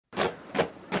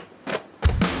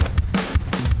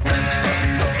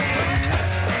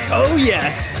Oh,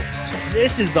 yes.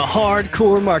 This is the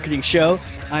Hardcore Marketing Show.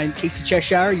 I'm Casey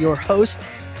Cheshire, your host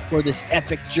for this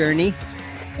epic journey.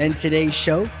 And today's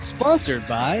show, sponsored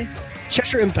by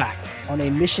Cheshire Impact, on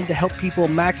a mission to help people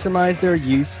maximize their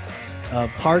use of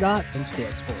Pardot and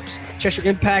Salesforce.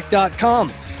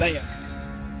 CheshireImpact.com. Bam.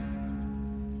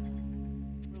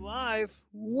 We're live.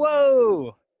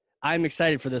 Whoa. I'm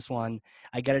excited for this one.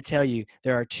 I got to tell you,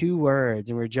 there are two words,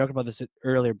 and we were joking about this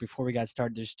earlier before we got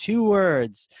started. There's two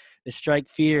words that strike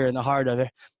fear in the heart of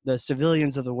the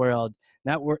civilians of the world.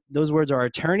 Those words are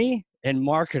attorney and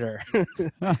marketer.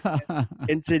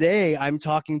 And today I'm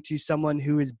talking to someone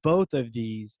who is both of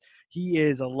these. He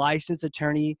is a licensed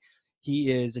attorney.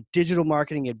 He is a digital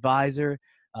marketing advisor.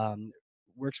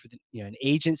 Works with an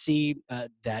agency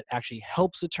that actually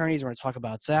helps attorneys. We're going to talk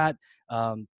about that.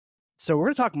 So we're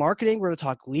going to talk marketing. We're going to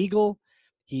talk legal.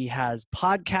 He has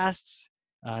podcasts.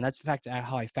 And that's in fact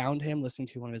how I found him, listening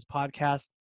to one of his podcasts.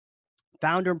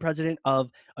 Founder and president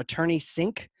of Attorney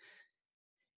Sync.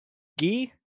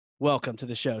 Guy, welcome to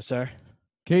the show, sir.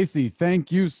 Casey,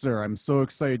 thank you, sir. I'm so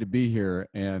excited to be here.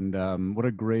 And what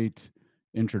a great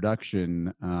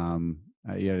introduction.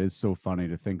 Yeah, it is so funny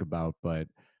to think about, but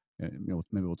maybe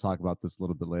we'll talk about this a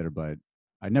little bit later. But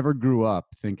I never grew up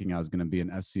thinking I was going to be an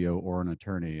SEO or an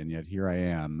attorney, and yet here I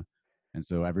am. And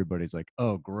so everybody's like,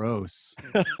 oh, gross.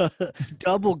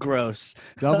 Double gross.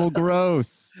 Double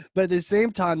gross. But at the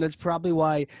same time, that's probably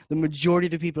why the majority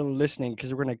of the people are listening,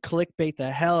 because we're going to clickbait the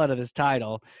hell out of this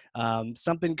title.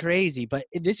 Something crazy. But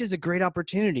this is a great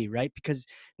opportunity, right? Because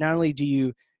not only do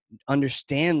you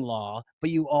understand law,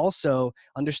 but you also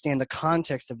understand the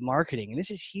context of marketing. And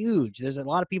this is huge. There's a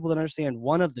lot of people that understand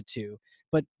one of the two,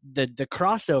 but the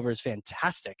crossover is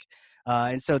fantastic.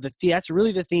 And so that's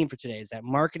really the theme for today, is that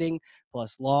marketing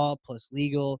plus law plus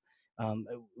legal,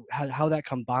 how that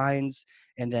combines,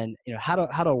 and then how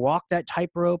to walk that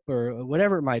tightrope or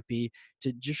whatever it might be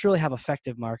to just really have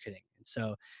effective marketing. And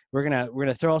so we're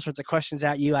gonna throw all sorts of questions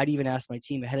at you. I'd even ask my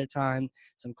team ahead of time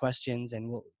some questions, and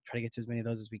we'll try to get to as many of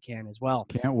those as we can as well.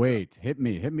 Can't wait. Hit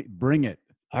me, bring it.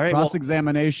 All right.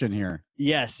 Cross-examination here.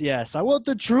 Yes. I want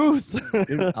the truth.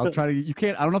 I'll try to. You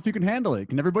can't. I don't know if you can handle it.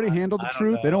 Can everybody handle the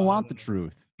truth? They don't want the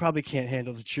truth. Probably can't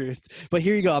handle the truth. But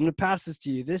here you go. I'm going to pass this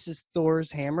to you. This is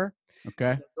Thor's hammer.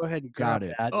 Okay. Go ahead and grab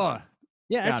that. Oh,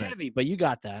 yeah, it's heavy, but you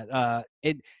got that.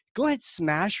 Go ahead,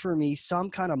 smash for me some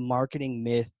kind of marketing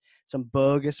myth, some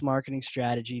bogus marketing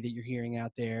strategy that you're hearing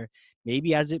out there,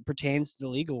 maybe as it pertains to the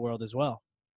legal world as well.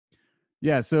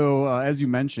 Yeah. So as you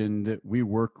mentioned, we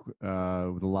work with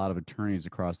a lot of attorneys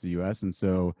across the U.S. And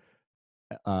so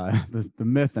the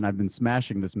myth, and I've been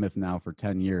smashing this myth now for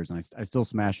 10 years, and I still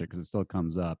smash it because it still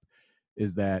comes up,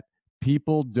 is that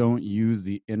people don't use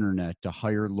the internet to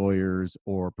hire lawyers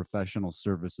or professional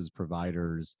services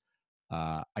providers.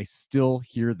 I still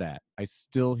hear that. I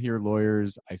still hear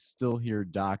lawyers. I still hear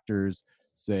doctors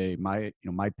say my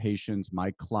patients, my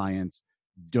clients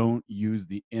don't use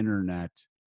the internet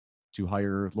to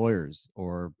hire lawyers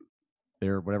or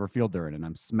their whatever field they're in. And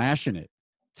I'm smashing it.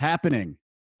 It's happening.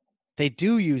 They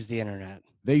do use the internet.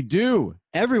 They do.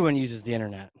 Everyone uses the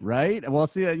internet, right? Well,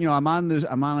 see, I'm on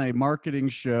a marketing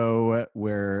show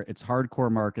where it's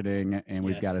hardcore marketing, and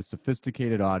we've got a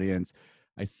sophisticated audience.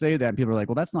 I say that, and people are like,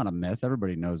 "Well, that's not a myth.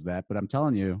 Everybody knows that." But I'm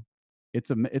telling you,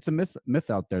 it's a myth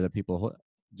out there that people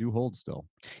do hold still.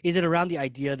 Is it around the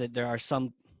idea that there's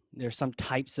some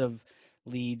types of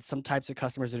leads, some types of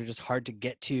customers that are just hard to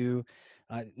get to?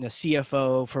 The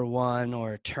CFO for one,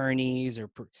 or attorneys, or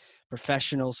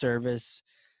professional service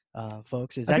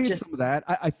folks. I think it's some of that.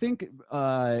 I think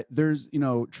there's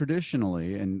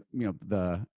traditionally, and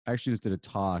I actually just did a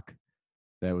talk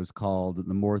that was called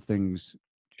 "The More Things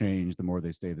Change, the More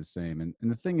They Stay the Same." And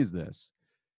the thing is this: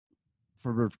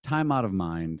 for time out of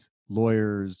mind,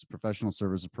 lawyers, professional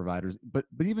services providers, but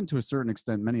even to a certain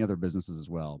extent, many other businesses as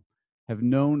well, have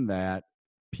known that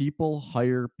people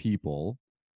hire people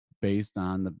based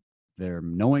on their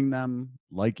knowing them,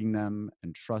 liking them,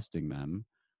 and trusting them.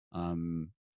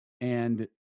 And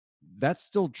that's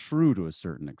still true to a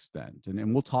certain extent.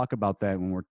 And we'll talk about that when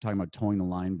we're talking about towing the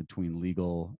line between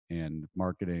legal and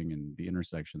marketing and the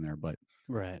intersection there. But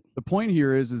right. The point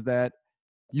here is that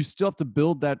you still have to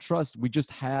build that trust. We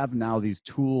just have now these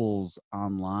tools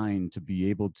online to be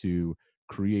able to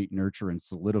create, nurture, and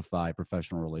solidify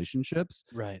professional relationships.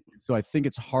 Right. So I think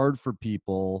it's hard for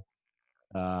people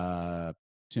to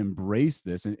embrace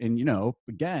this. And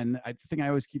again, I think I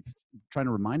always keep trying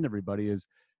to remind everybody is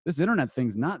this internet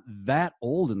thing's not that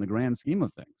old in the grand scheme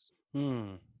of things.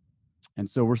 And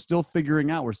so we're still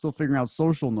figuring out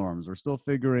social norms. We're still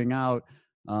figuring out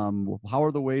how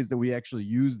are the ways that we actually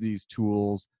use these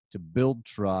tools to build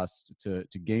trust, to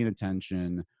gain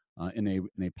attention in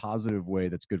a positive way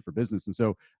that's good for business. And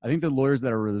so I think the lawyers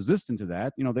that are resistant to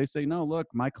that, they say, no, look,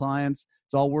 my clients,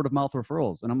 it's all word of mouth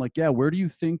referrals. And I'm like, yeah, where do you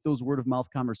think those word of mouth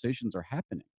conversations are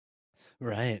happening?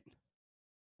 Right.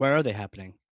 Where are they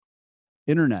happening?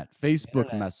 Internet, Facebook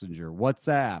Internet, Messenger,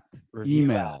 WhatsApp, review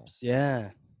email, apps. Yeah.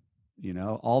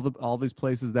 all these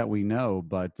places that we know.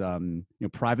 But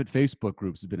private Facebook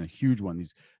groups has been a huge one.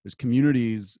 There's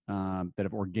communities that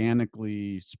have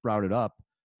organically sprouted up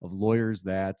of lawyers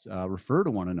that refer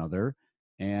to one another,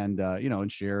 and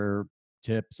and share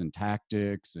tips and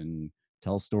tactics and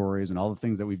tell stories and all the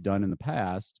things that we've done in the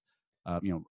past.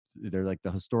 They're like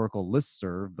the historical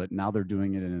listserv, but now they're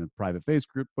doing it in a private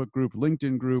Facebook group,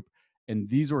 LinkedIn group. And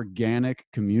these organic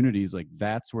communities, like,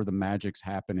 that's where the magic's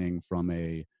happening from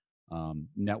a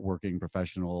networking,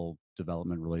 professional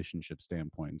development, relationship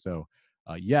standpoint. And so,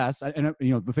 yes,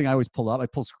 the thing I always pull up, I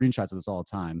pull screenshots of this all the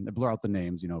time. I blur out the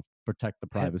names, protect the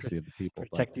privacy of the people,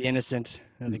 but Protect the innocent.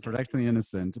 I think protecting the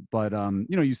innocent. But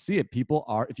you see it. People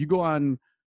are, if you go on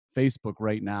Facebook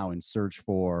right now and search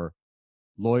for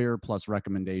lawyer plus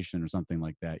recommendation or something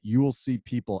like that, you will see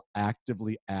people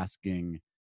actively asking,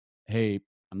 hey,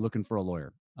 I'm looking for a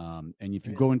lawyer. And if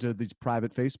you go into these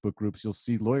private Facebook groups, you'll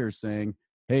see lawyers saying,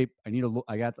 hey,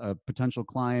 I got a potential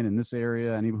client in this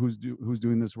area. I need who's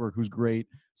doing this work, who's great.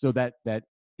 So that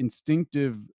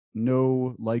instinctive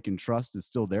know, like, and trust is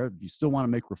still there. You still want to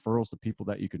make referrals to people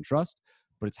that you can trust,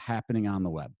 but it's happening on the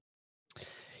web.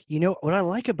 What I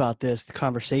like about this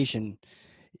conversation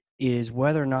is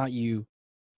whether or not you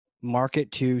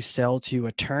market to, sell to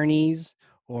attorneys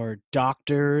or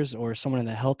doctors or someone in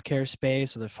the healthcare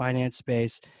space or the finance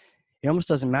space. It almost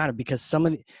doesn't matter, because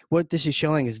what this is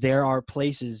showing is there are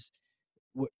places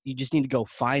you just need to go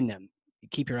find them.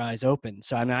 Keep your eyes open.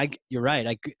 So you're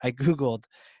right. I Googled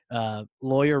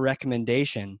lawyer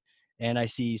recommendation, and I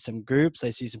see some groups. I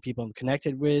see some people I'm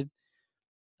connected with.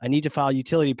 I need to file a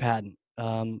utility patent.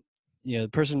 The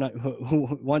person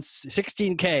who wants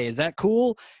 16K, is that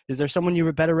cool? Is there someone you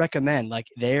would better recommend? Like,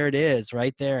 there it is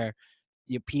right there.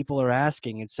 People are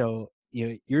asking. And so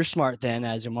you're smart then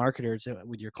as a marketer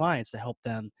with your clients to help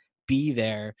them be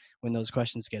there when those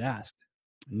questions get asked.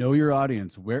 Know your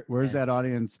audience. Where's that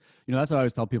audience? That's what I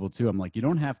always tell people too. I'm like, you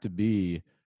don't have to be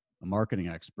a marketing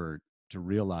expert to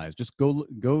realize, just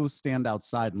go stand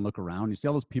outside and look around. You see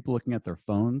all those people looking at their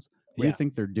phones. What do you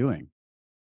think they're doing?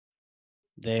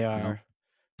 They are they're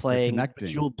playing connecting.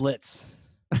 Bejeweled Blitz.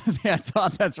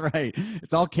 That's right.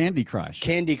 It's all Candy Crush.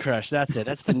 Candy Crush. That's it.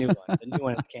 That's the new one. The new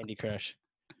one is Candy Crush.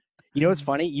 What's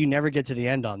funny? You never get to the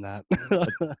end on that.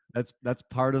 That's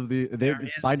part of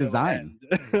it's by design.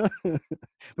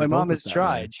 My mom has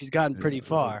tried. She's gotten pretty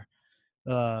far.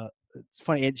 It's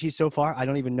funny. And she's so far, I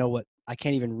don't even know I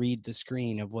can't even read the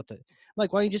screen of I'm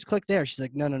like, why don't you just click there? She's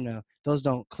like, no. Those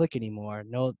don't click anymore.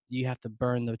 No, you have to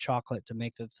burn the chocolate to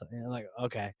make I'm like,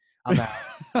 okay, I'm out.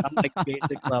 I'm like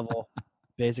basic level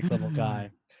guy.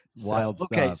 Wild stuff.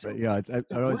 Okay, so yeah,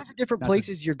 what are the different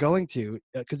places you're going to?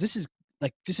 Because this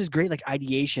is great, like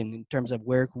ideation in terms of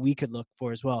where we could look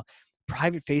for as well.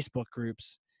 Private Facebook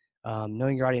groups,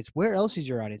 knowing your audience. Where else is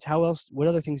your audience? How else? What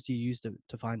other things do you use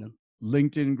to find them?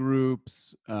 LinkedIn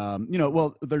groups.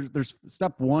 Well, there's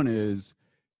step one is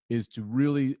to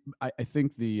really, I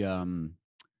think the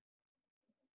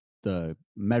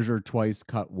measure twice,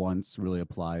 cut once really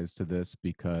applies to this,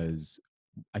 because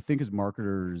I think as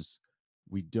marketers,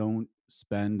 we don't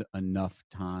spend enough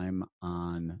time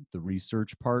on the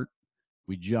research part.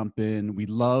 We jump in. We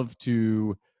love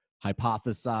to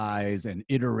hypothesize and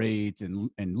iterate and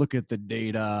look at the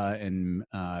data and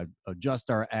adjust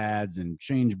our ads and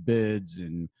change bids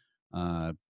and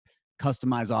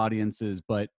customize audiences.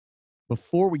 But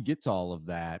before we get to all of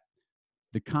that,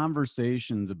 the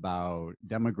conversations about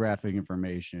demographic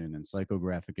information and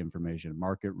psychographic information,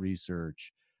 market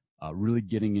research, really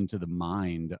getting into the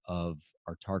mind of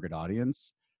our target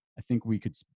audience, I think we'd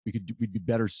be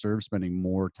better served spending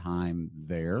more time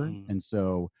there. And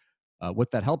so,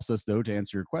 what that helps us, though, to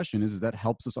answer your question, is that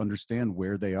helps us understand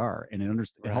where they are, and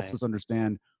it helps us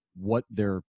understand what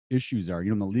their issues are.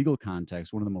 In the legal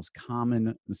context, one of the most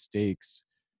common mistakes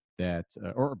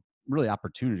or really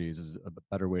opportunities is a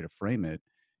better way to frame it,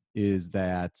 is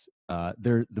that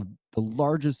they're the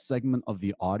largest segment of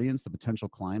the audience, the potential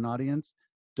client audience,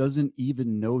 doesn't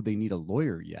even know they need a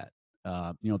lawyer yet.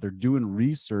 They're doing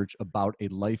research about a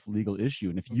life legal issue,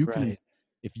 and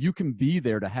if you can be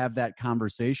there to have that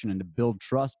conversation and to build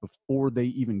trust before they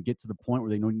even get to the point where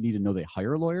they need to know they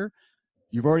hire a lawyer,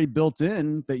 you've already built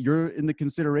in that you're in the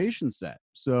consideration set.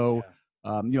 So,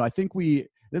 I think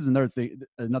this is another thing,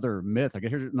 another myth. I guess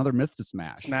here's another myth to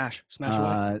smash. Smash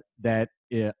away. That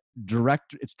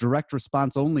it's direct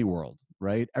response only world,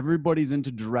 right? Everybody's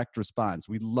into direct response.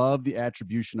 We love the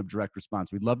attribution of direct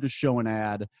response. We love to show an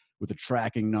ad with a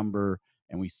tracking number,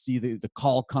 and we see the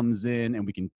call comes in, and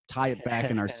we can tie it back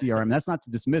in our CRM. That's not to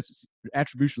dismiss.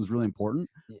 Attribution is really important.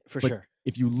 For But sure.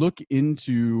 if you look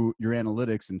into your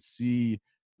analytics and see,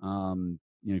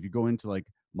 if you go into like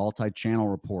multi-channel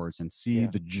reports and see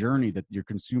the journey that your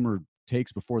consumer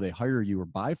takes before they hire you or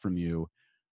buy from you,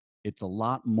 it's a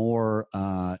lot more.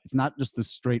 It's not just the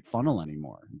straight funnel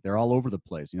anymore. They're all over the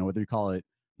place. Whether you call it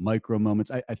micro moments.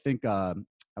 I think I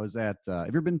was at. Have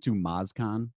you ever been to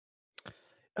MozCon?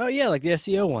 Oh yeah, like the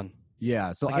SEO one.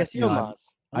 Yeah. So Like I, SEO Moz.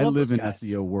 I I love live those in guys.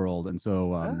 SEO world, and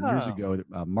so years Oh. ago,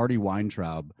 Marty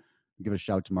Weintraub. Give a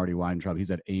shout to Marty Weintraub. He's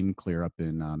at AimClear up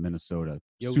in Minnesota.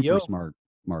 Super smart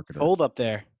marketer. Cold up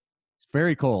there. It's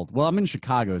very cold. Well, I'm in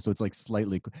Chicago, so it's like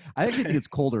slightly. I actually think it's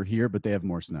colder here, but they have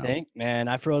more snow. Man,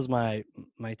 I froze my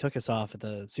tuchus off at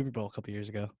the Super Bowl a couple years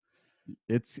ago.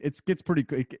 It gets pretty.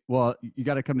 Well, you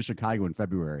got to come to Chicago in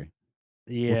February.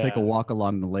 Yeah. We'll take a walk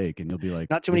along the lake, and you'll be like,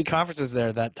 not too many conferences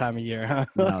there that time of year, huh?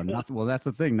 No, not well. That's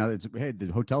the thing. Now,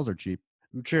 the hotels are cheap.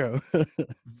 True.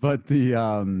 But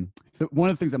one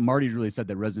of the things that Marty really said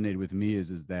that resonated with me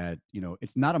is that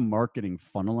it's not a marketing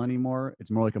funnel anymore.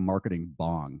 It's more like a marketing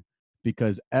bong,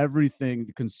 because everything,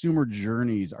 the consumer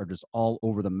journeys are just all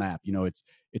over the map.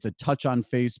 It's a touch on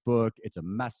Facebook, it's a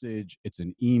message, it's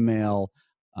an email,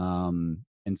 and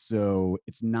so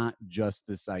it's not just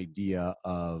this idea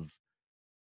of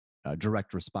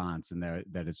direct response and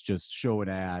that it's just show an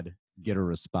ad, get a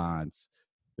response.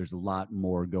 There's a lot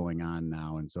more going on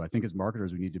now, and so I think as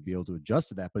marketers we need to be able to adjust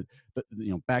to that. But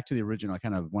back to the original. I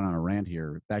kind of went on a rant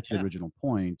here. Back to the original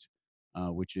point,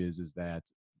 which is that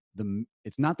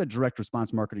it's not that direct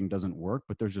response marketing doesn't work,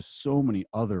 but there's just so many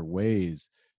other ways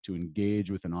to engage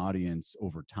with an audience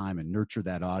over time and nurture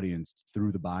that audience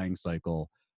through the buying cycle,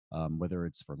 whether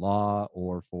it's for law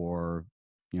or for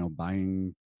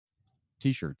buying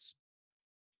T-shirts.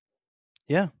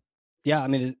 Yeah. I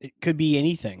mean, it could be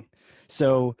anything.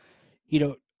 So,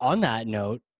 on that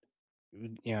note,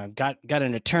 I've got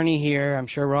an attorney here. I'm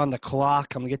sure we're on the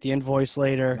clock. I'm gonna get the invoice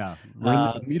later. Yeah,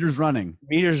 the meter's running.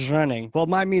 Meter's running. Well,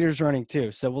 my meter's running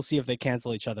too. So we'll see if they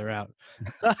cancel each other out.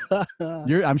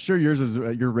 I'm sure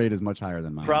your rate is much higher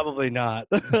than mine. Probably not.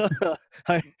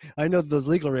 I know those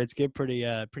legal rates get pretty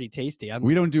tasty.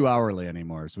 We don't do hourly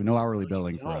anymore, so we know hourly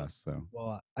billing for us. So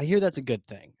well, I hear that's a good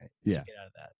thing. Yeah, to get out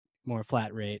of that more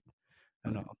flat rate. I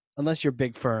don't know, unless you're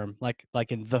big firm, like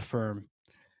in the firm.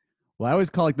 Well, I always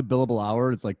call it the billable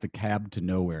hour. It's like the cab to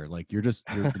nowhere. Like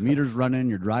the meter's running.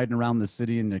 You're riding around the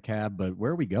city in a cab, but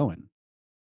where are we going?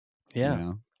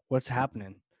 Yeah, what's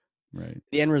happening? Right.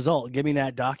 The end result. Give me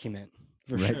that document.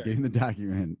 For right, sure. Getting the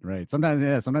document. Right.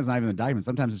 Sometimes not even the document.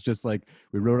 Sometimes it's just like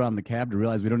we wrote it on the cab to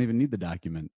realize we don't even need the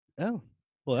document. Oh,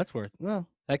 well,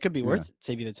 that could be worth it.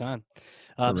 Save you the time.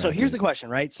 Correct. So here's the question,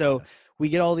 right? So we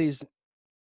get all these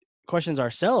questions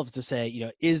ourselves to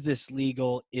say, is this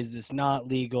legal? Is this not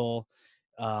legal?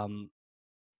 I'm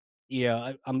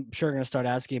sure going to start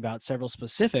asking about several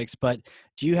specifics, but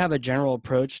do you have a general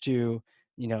approach to,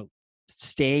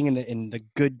 staying in the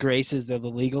good graces of the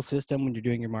legal system when you're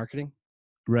doing your marketing?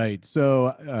 Right.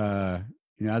 So,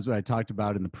 as I talked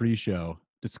about in the pre-show,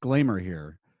 disclaimer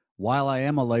here, while I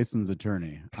am a licensed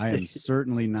attorney, I am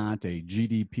certainly not a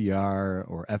GDPR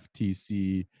or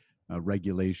FTC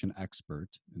regulation expert.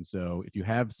 And so if you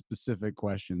have specific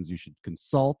questions, you should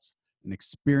consult an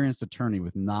experienced attorney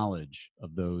with knowledge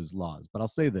of those laws. But I'll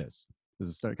say this. This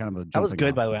is kind of a that was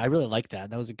good, by the way. I really like that.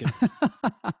 That was a good.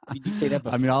 Did you say that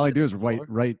before? I mean, all I do is write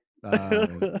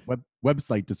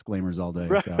website disclaimers all day.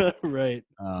 So. Right.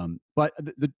 But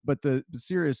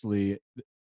seriously,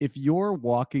 if you're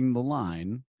walking the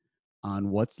line on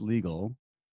what's legal,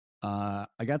 I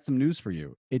got some news for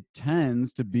you. It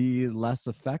tends to be less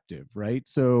effective, right?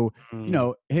 So,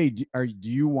 hey, do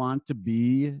you want to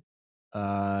be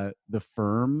the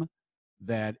firm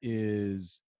that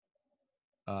is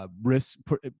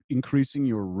increasing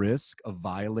your risk of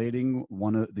violating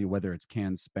one of the, whether it's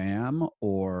canned spam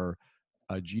or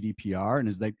GDPR, and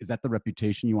is that the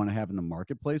reputation you want to have in the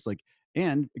marketplace?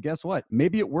 And guess what?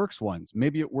 Maybe it works once,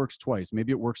 maybe it works twice,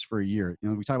 maybe it works for a year.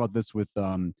 We talk about this with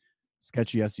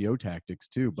sketchy SEO tactics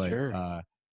too, but sure.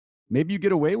 Maybe you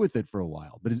get away with it for a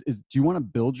while. But do you want to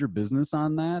build your business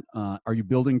on that? Are you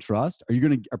building trust?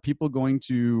 Are people going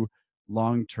to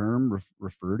long term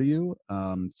refer to you?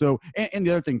 So and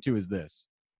the other thing too is this: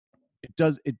 it's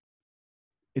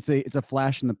a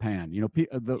flash in the pan.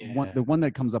 The one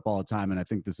that comes up all the time, and I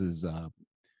think this is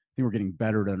think we're getting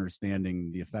better at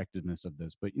understanding the effectiveness of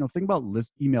this. But think about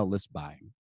email list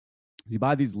buying. You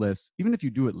buy these lists, even if you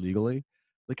do it legally,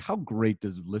 like how great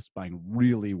does list buying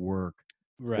really work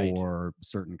Right. for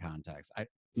certain contexts? I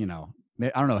don't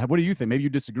know. What do you think? Maybe you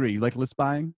disagree. You like list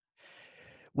buying?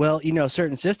 Well,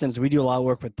 certain systems, we do a lot of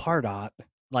work with Pardot,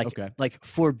 like Okay.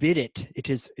 forbid it. It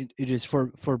is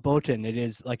for verboten. It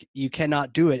is like you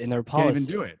cannot do it in their Can't even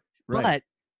policy. do it. Right. But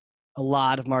a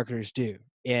lot of marketers do.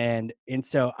 And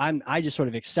so I just sort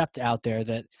of accept out there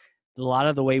that a lot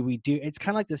of the way we do it's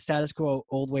kind of like the status quo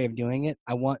old way of doing it.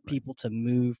 I want Right. people to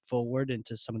move forward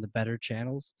into some of the better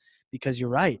channels, because you're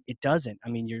right, it doesn't. I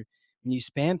mean, when you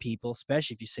spam people,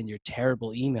 especially if you send your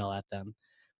terrible email at them,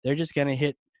 they're just going to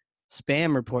hit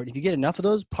spam report. If you get enough of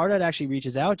those, Pardot actually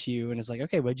reaches out to you and it's like,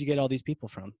 okay, where'd you get all these people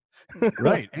from?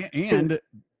 Right.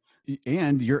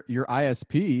 And your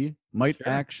ISP might Sure.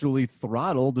 actually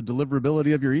throttle the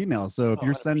deliverability of your email. So if Oh,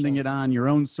 you're sending 100%. it on your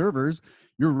own servers,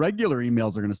 your regular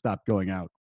emails are going to stop going out.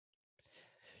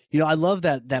 I love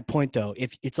that point though.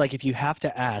 If it's like if you have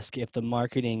to ask if the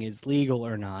marketing is legal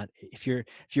or not, if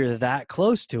you're that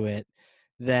close to it,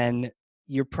 then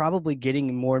you're probably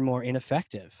getting more and more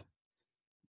ineffective.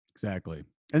 Exactly.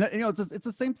 And it's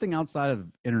the same thing outside of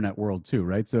internet world too,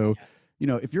 right? So,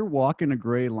 if you're walking a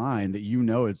gray line that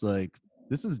it's like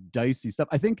this is dicey stuff.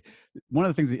 I think one of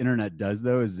the things the internet does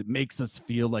though is it makes us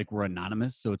feel like we're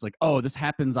anonymous. So it's like, oh, this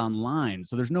happens online.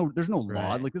 So there's no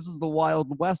law. Right. Like this is the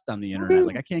wild west on the internet.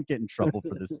 Like Woo. I can't get in trouble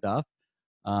for this stuff.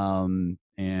 And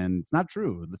it's not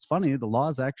true. It's funny. The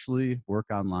laws actually work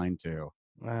online too.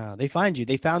 Wow. They find you.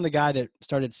 They found the guy that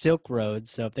started Silk Road.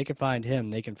 So if they can find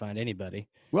him, they can find anybody.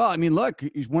 Well, I mean, look,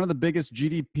 he's one of the biggest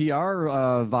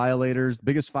GDPR violators,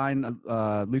 biggest fine,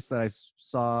 at least that I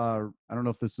saw. I don't know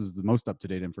if this is the most up to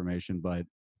date information, but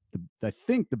I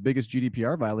think the biggest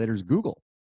GDPR violator is Google.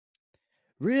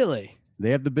 Really?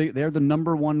 They're the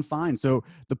number one fine. So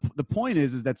the point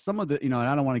is that some of the, and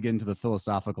I don't want to get into the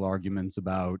philosophical arguments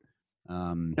about,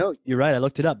 No, you're right. I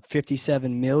looked it up.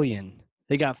 57 million.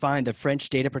 They got fined. The French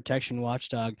data protection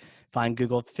watchdog fined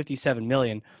Google 57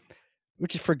 million,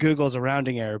 which is for Google's a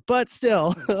rounding error, but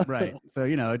still. right. So,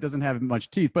 it doesn't have much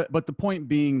teeth, but the point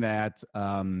being that,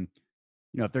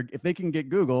 if they can get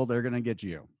Google, they're going to get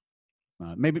you.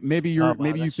 Maybe Oh, wow,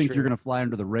 you that's think you're true. going to fly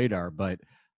under the radar, but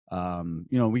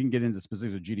we can get into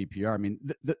specifics of GDPR. I mean,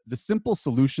 the simple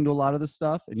solution to a lot of this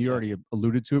stuff, and you Yeah. already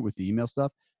alluded to it with the email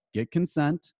stuff: get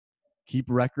consent, keep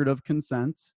record of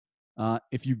consent.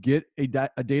 If you get a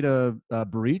data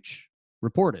breach,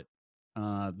 report it.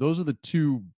 Those are the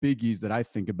two biggies that I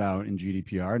think about in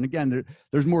GDPR. And again,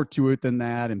 there's more to it than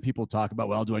that. And people talk about,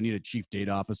 well, do I need a chief data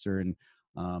officer? And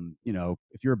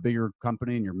if you're a bigger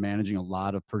company and you're managing a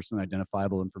lot of personally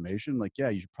identifiable information, like, yeah,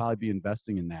 you should probably be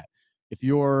investing in that. If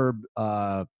you're,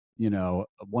 a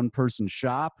one-person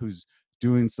shop who's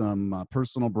doing some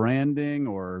personal branding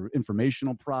or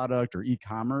informational product or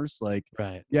e-commerce, like,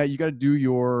 Right. yeah, you got to do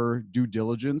your due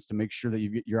diligence to make sure that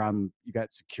you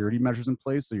got security measures in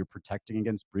place so you're protecting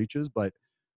against breaches. But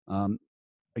um,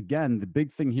 again, the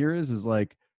big thing here is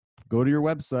like go to your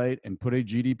website and put a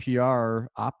GDPR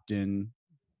opt-in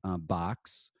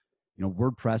box.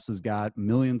 WordPress has got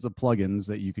millions of plugins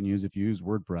that you can use if you use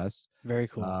WordPress. Very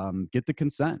cool. Get the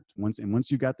consent.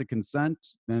 Once you got the consent,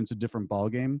 then it's a different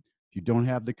ballgame. If you don't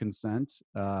have the consent,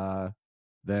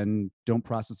 then don't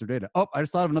process their data. Oh, I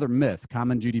just thought of another myth,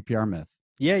 common GDPR myth.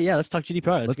 Yeah, yeah. Let's talk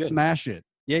GDPR. That's Let's good. smash it.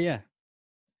 Yeah, yeah.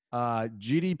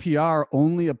 GDPR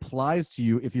only applies to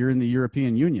you if you're in the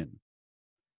European Union.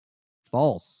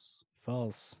 False.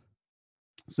 False.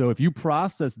 So if you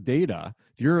process data,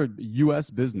 if you're a US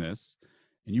business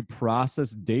and you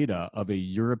process data of a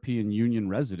European Union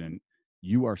resident,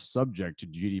 you are subject to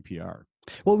GDPR.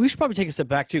 Well, we should probably take a step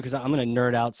back too, because I'm going to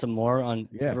nerd out some more on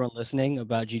Yeah. everyone listening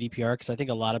about GDPR, because I think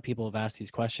a lot of people have asked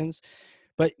these questions.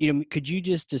 But could you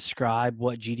just describe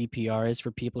what GDPR is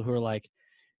for people who are like,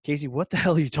 Casey, what the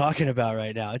hell are you talking about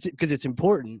right now? It's because it's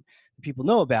important that people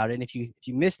know about it. And if you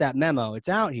miss that memo, it's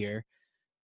out here.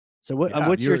 So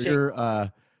what's your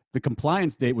take? The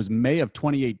compliance date was May of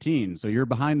 2018, so you're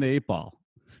behind the 8 ball.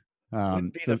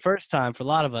 Wouldn't be the first time for a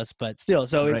lot of us, but still.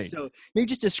 Right. So maybe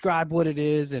just describe what it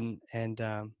is and any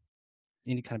kind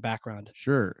of background.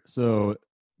 Sure. So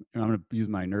I'm going to use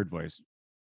my nerd voice.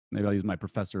 Maybe I'll use my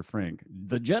Professor Frank.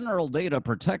 The General Data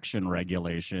Protection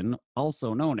Regulation,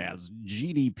 also known as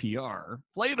GDPR,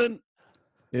 Flavin,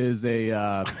 is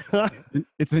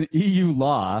it's an EU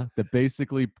law that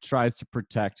basically tries to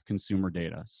protect consumer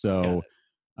data. So,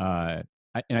 I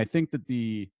think that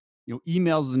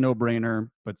emails is a no-brainer,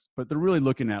 but they're really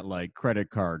looking at like credit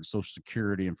cards, social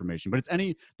security information. But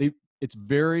it's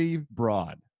very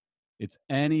broad. It's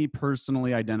any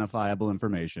personally identifiable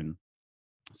information.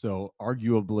 So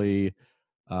arguably,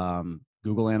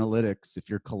 Google Analytics, if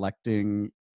you're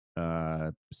collecting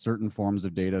certain forms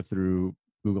of data through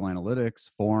Google Analytics,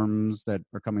 forms that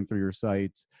are coming through your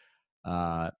site,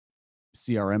 uh,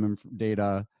 CRM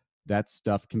data, that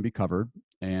stuff can be covered.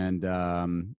 And,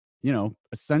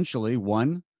 essentially,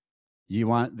 one, you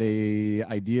want the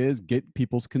idea is get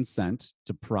people's consent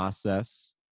to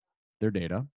process their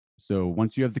data. So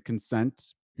once you have the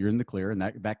consent, you're in the clear, and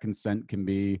that consent can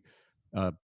be uh,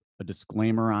 a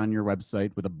disclaimer on your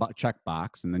website with a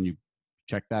checkbox, and then you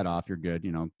check that off. You're good.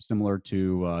 Similar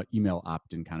to email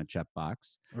opt-in kind of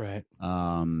checkbox. Right.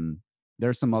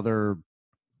 There's some other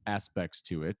aspects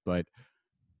to it, but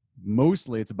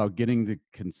mostly it's about getting the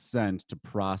consent to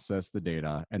process the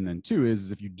data. And then two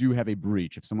is if you do have a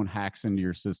breach, if someone hacks into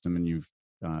your system and you've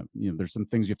there's some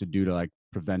things you have to do to like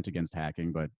prevent against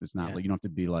hacking, but it's not Yeah. like you don't have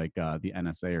to be like the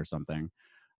NSA or something.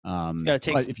 You gotta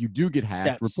take But some if you do get hacked,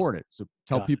 steps. report it. So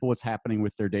tell Got it. people what's happening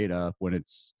with their data when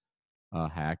it's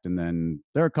hacked. And then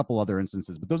there are a couple other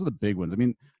instances, but those are the big ones. I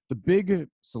mean, the big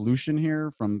solution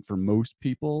here for most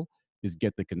people is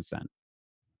get the consent.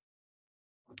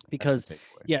 That's the Because takeaway.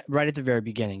 yeah, right at the very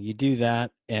beginning, you do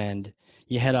that and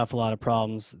you head off a lot of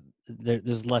problems.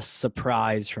 There's less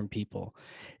surprise from people.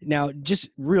 Now, just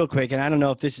real quick, and I don't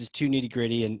know if this is too nitty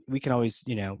gritty, and we can always,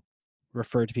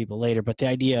 refer to people later, but the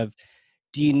idea of,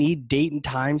 do you need date and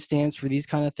time stamps for these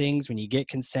kind of things when you get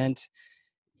consent?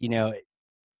 You know,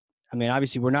 I mean,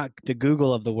 obviously we're not the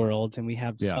Google of the world and we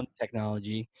have Yeah. some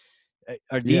technology.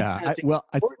 Are these Yeah. kind of things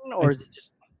important, I or is it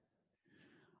just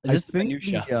I just the think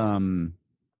the minutia?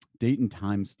 date and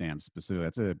timestamp specifically.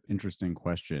 That's an interesting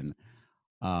question.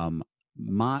 Um,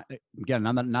 my Again,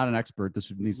 I'm not an expert. This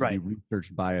needs to be Right.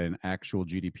 researched by an actual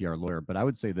GDPR lawyer. But I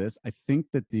would say this: I think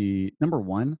that the number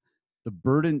one, the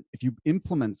burden if you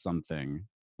implement something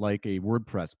like a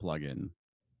WordPress plugin,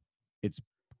 it's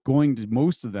going to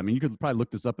most of them. And you could probably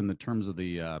look this up in the terms of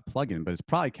the plugin, but it's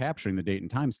probably capturing the date and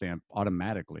timestamp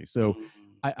automatically. So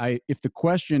Mm, if the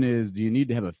question is, do you need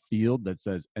to have a field that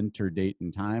says enter date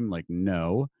and time? Like,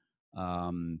 no.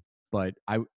 But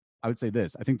I would say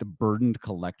this: I think the burden to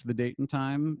collect the date and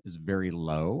time is very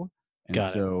low, and got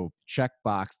it. so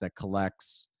checkbox that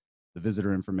collects the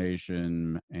visitor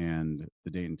information and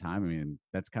the date and time. I mean,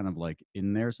 that's kind of like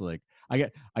in there. So like, I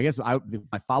guess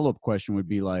my follow up question would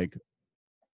be like,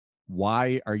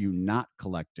 why are you not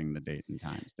collecting the date and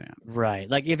timestamp? Right.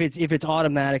 Like if it's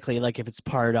automatically, like if it's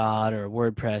Pardot or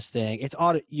WordPress thing,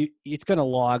 it's gonna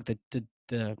log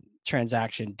the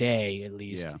transaction day at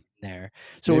least Yeah. there.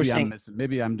 So we're saying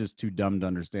Maybe I'm just too dumb to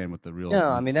understand what the no,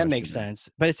 I real mean that makes question is. sense.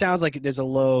 But it sounds like there's a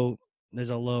low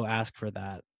ask for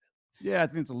that. Yeah, I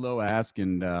think it's a low ask,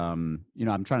 and I'm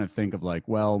trying to think of like,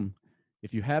 well,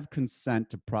 if you have consent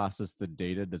to process the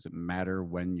data, does it matter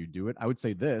when you do it? I would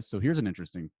say this. So here's an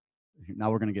interesting.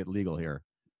 Now we're going to get legal here.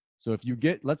 So if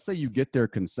let's say you get their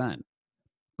consent,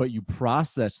 but you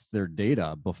process their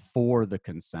data before the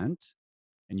consent,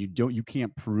 and you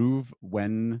can't prove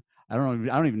when. I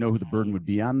don't even know who the burden would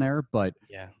be on there, but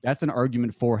Yeah. that's an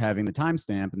argument for having the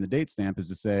timestamp, and the date stamp is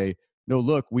to say, no,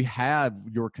 look, we have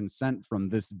your consent from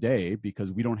this day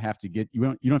because we don't have to you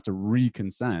don't have to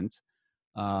re-consent,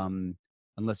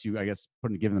 unless you, I guess,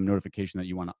 giving them notification that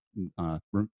you want to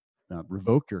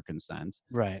revoke your consent.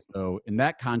 Right. So in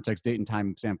that context, date and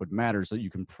time stamp would matter so that you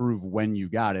can prove when you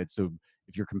got it. So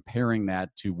if you're comparing that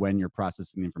to when you're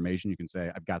processing the information, you can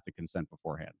say, I've got the consent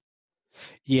beforehand.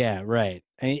 Yeah, right.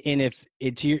 And if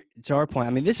it to our point,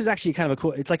 I mean, this is actually kind of a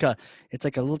cool. It's like a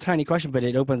little tiny question, but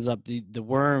it opens up the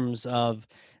worms of,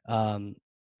 um,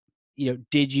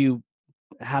 did you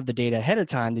have the data ahead of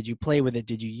time? Did you play with it?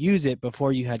 Did you use it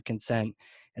before you had consent?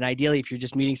 And ideally, if you're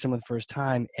just meeting someone the first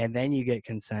time and then you get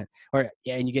consent, and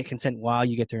you get consent while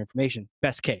you get their information,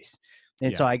 best case.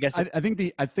 And so Yeah. I guess I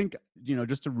think,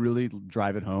 just to really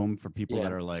drive it home for people yeah,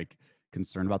 that are like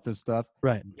concerned about this stuff,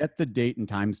 right. get the date and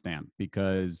timestamp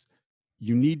because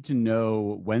you need to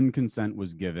know when consent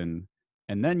was given.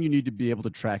 And then you need to be able to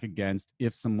track against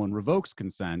if someone revokes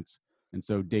consent. And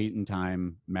so date and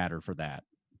time matter for that.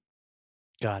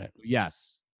 Got it.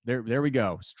 Yes. There we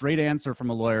go. Straight answer from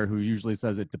a lawyer who usually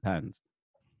says it depends.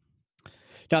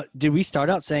 Now, did we start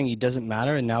out saying it doesn't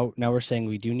matter, and now we're saying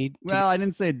we do need to? Well, I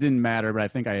didn't say it didn't matter, but I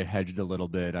think I hedged a little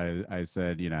bit. I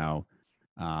said,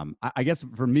 I guess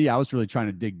for me, I was really trying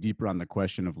to dig deeper on the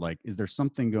question of like, is there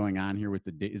something going on here with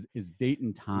the date? Is date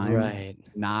and time Right.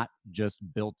 not just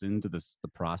built into the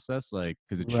process? Like,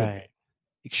 because it should be. Right.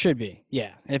 It should be.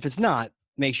 Yeah. And if it's not,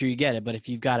 make sure you get it. But if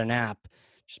you've got an app,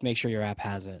 just make sure your app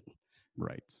has it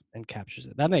Right. and captures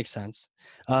it. That makes sense.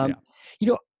 Yeah. Um, you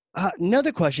know,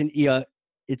 Another question,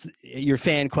 it's your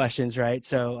fan questions, right?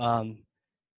 So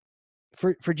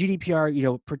for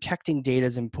GDPR, protecting data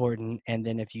is important, and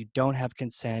then if you don't have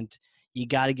consent, you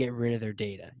got to get rid of their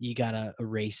data. You got to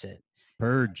erase it.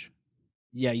 Purge.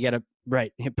 Yeah, you got to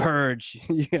right purge.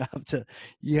 You have to,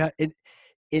 yeah.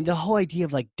 And the whole idea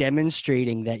of like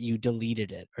demonstrating that you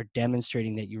deleted it or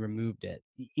demonstrating that you removed it.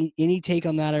 Any take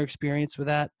on that or experience with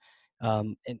that?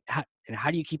 And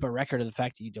how do you keep a record of the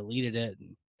fact that you deleted it?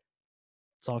 And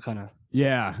it's all kind of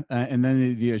Yeah, and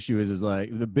then the issue is like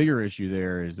the bigger issue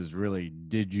there is really,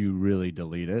 did you really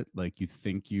delete it? Like you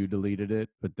think you deleted it,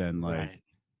 but then like right.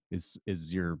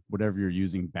 is your whatever you're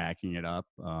using backing it up?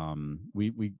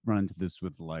 We run into this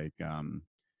with like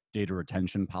data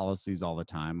retention policies all the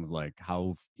time. Of like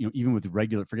how, even with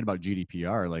regular, forget about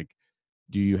GDPR, like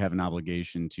do you have an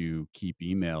obligation to keep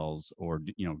emails, or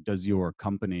does your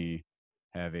company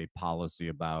have a policy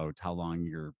about how long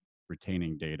you're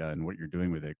retaining data and what you're doing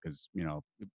with it? Because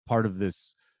part of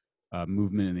this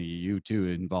movement in the EU too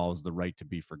involves the right to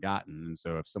be forgotten. And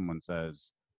so if someone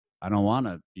says, I don't want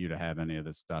you to have any of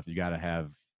this stuff, you got to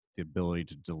have the ability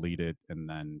to delete it and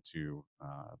then to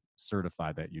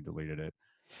certify that you deleted it.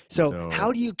 And So how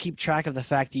so do you keep track of the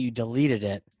fact that you deleted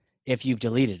it if you've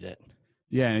deleted it?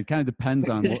 yeah, and it kind of depends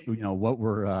on what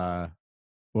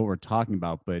we're talking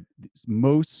about, but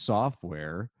most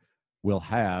software will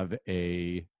have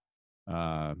a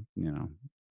uh, you know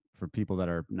for people that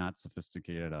are not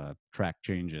sophisticated, track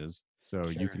changes, so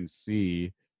you Sure. can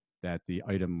see that the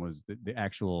item was the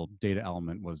actual data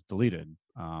element was deleted.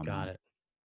 Got it.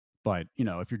 But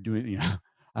if you're doing,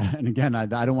 and again, I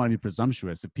don't want to be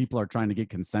presumptuous. If people are trying to get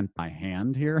consent by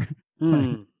hand here,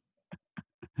 like Hmm.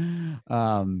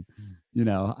 um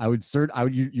I would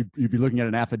you'd be looking at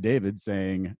an affidavit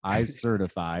saying, I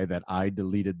certify that I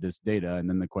deleted this data, and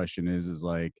then the question is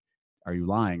like, are you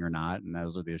lying or not? And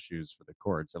those are the issues for the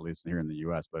courts, at least here in the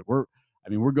US. But we're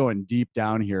going deep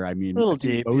down here. I A mean, I little think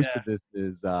deep, yeah. most of this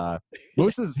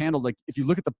is handled, like, if you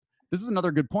look at this is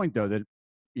another good point though, that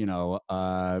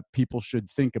people should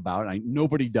think about.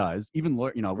 Nobody does, even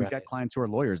we've got Right. clients who are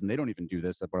lawyers and they don't even do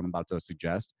this, what I'm about to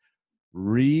suggest.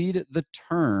 Read the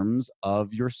terms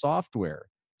of your software.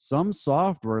 Some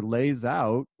software lays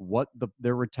out what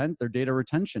their data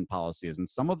retention policy is, and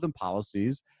some of them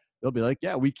policies, they'll be like,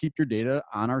 yeah, we keep your data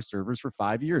on our servers for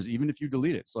 5 years, even if you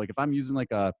delete it. So like if I'm using like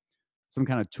some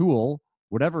kind of tool,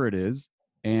 whatever it is,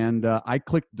 and I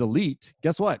click delete,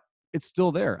 guess what? It's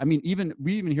still there. I mean,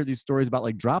 we even hear these stories about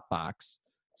like Dropbox.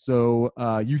 So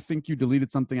you think you deleted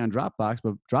something on Dropbox,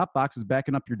 but Dropbox is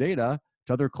backing up your data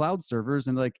to other cloud servers,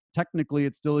 and like technically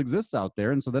it still exists out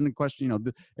there. And so then the question,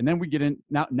 and then we get in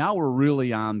now. Now we're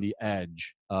really on the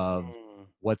edge of Mm,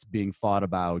 what's being fought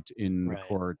about in the right.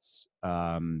 courts,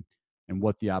 and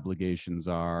what the obligations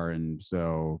are. And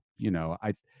so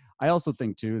I also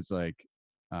think too, it's like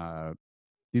uh,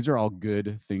 these are all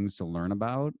good things to learn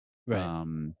about. Right.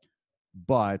 Um,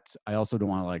 but I also don't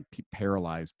want to like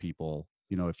paralyze people.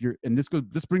 If you're, and this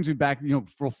brings me back,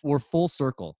 for full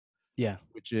circle, Yeah.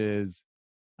 which is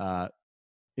uh,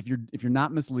 if you're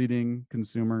not misleading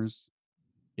consumers,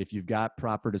 if you've got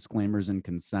proper disclaimers and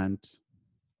consent,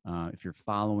 if you're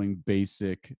following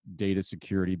basic data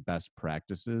security best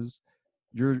practices,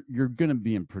 you're going to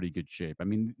be in pretty good shape. I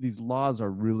mean, these laws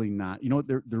are really not,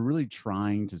 they're really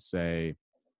trying to say,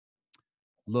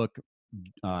 look,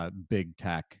 big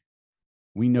tech,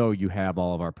 we know you have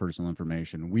all of our personal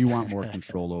information. We want more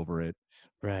control over it,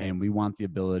 Right. and we want the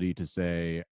ability to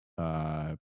say,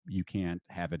 uh, you can't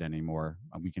have it anymore.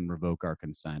 We can revoke our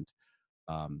consent.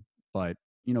 Um, but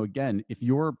again, if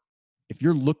you're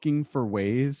looking for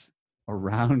ways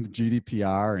around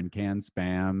GDPR and can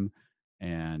spam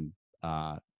and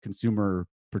consumer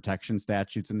protection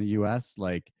statutes in the U.S.,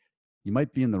 like, you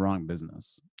might be in the wrong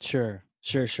business. Sure.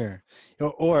 Sure. Sure.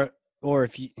 Or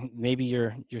if you maybe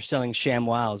you're selling sham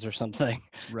wows or something.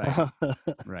 Right.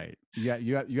 Right.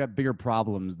 You got bigger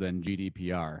problems than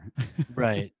GDPR.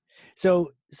 Right.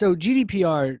 So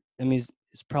GDPR, I mean,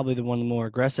 is probably the one of the more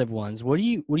aggressive ones. What do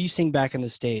you seeing back in the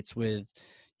States with,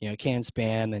 can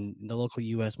spam and the local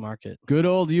US market? Good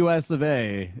old US of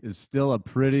A is still a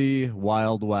pretty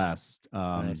wild west.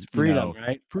 Nice. Freedom,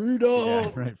 right? Yeah,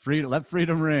 Freedom. right. Freedom, let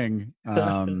freedom ring.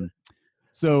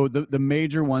 So the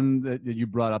major one that you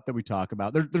brought up that we talk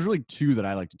about, there's really two that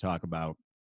I like to talk about,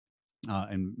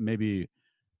 and maybe,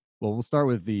 well, we'll start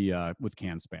with the with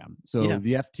can spam. So Yeah.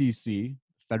 the FTC,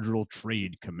 Federal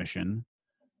Trade Commission,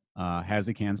 has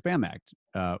a Can Spam Act,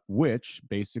 which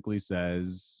basically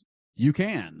says you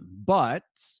can, but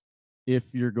if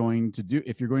you're going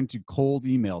to cold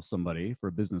email somebody for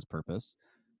a business purpose,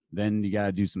 then you got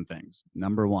to do some things.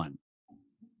 Number one,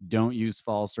 don't use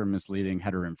false or misleading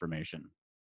header information.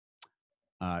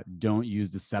 Don't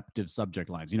use deceptive subject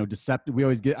lines. Deceptive. I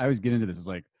always get into this. It's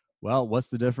like, well, what's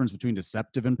the difference between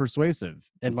deceptive and persuasive?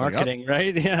 And It's like, oh, marketing,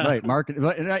 right? Yeah. right, market.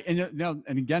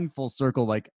 And again, full circle.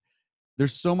 Like,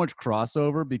 there's so much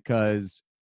crossover because,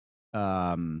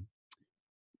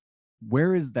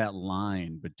 where is that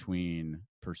line between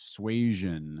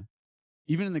persuasion,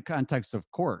 even in the context of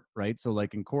court, right? So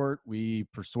like in court, we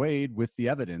persuade with the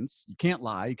evidence. You can't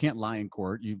lie. You can't lie in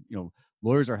court.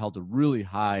 Lawyers are held to really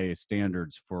high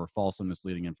standards for false and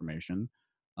misleading information.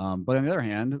 But on the other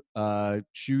hand,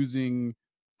 choosing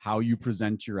how you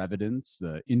present your evidence,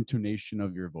 the intonation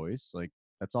of your voice, like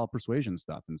that's all persuasion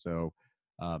stuff. And so,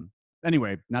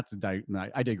 anyway, not to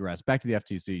I digress. Back to the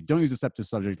FTC. Don't use deceptive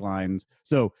subject lines.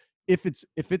 So if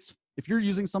you're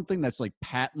using something that's like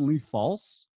patently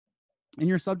false in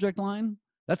your subject line,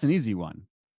 that's an easy one,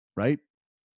 right?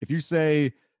 If you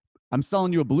say, I'm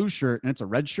selling you a blue shirt and it's a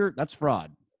red shirt, that's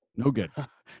fraud. No good.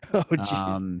 Oh, geez.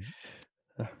 Wow.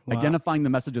 Identifying the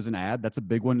message as an ad, that's a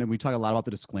big one. And we talk a lot about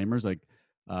the disclaimers, like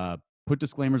put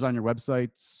disclaimers on your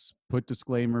websites, put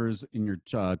disclaimers in your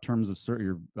terms of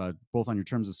both on your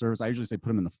terms of service. I usually say put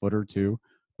them in the footer too,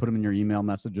 put them in your email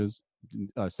messages.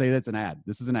 Say that's an ad.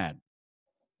 This is an ad.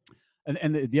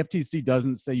 And the FTC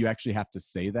doesn't say you actually have to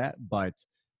say that, but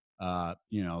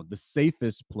the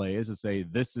safest play is to say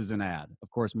this is an ad.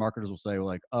 Of course, marketers will say,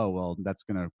 like, oh, well, that's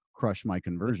going to crush my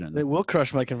conversion. It will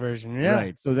crush my conversion. Yeah.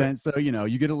 Right. So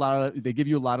you get they give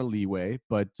you a lot of leeway,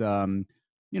 but put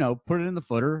it in the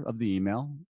footer of the email.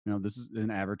 This is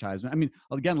an advertisement. I mean,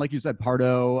 again, like you said,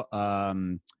 Pardo.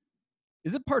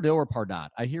 Is it Pardo or Pardot?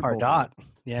 I hear Pardot. both.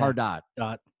 Yeah. Pardot.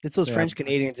 It's those French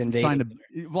Canadians invading.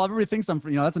 Well, everybody thinks I'm,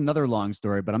 that's another long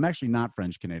story, but I'm actually not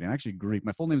French Canadian. I'm actually Greek.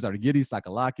 My full name is Argyris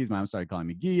Tsakalakis. My mom started calling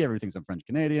me Guy. Everybody thinks I'm French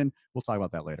Canadian. We'll talk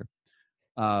about that later.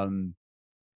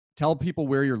 Tell people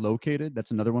where you're located.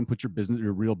 That's another one. Put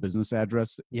your real business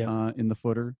address in the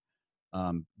footer.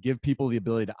 Give people the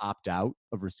ability to opt out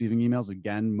of receiving emails.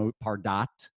 Again, Pardot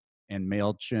and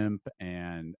MailChimp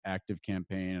and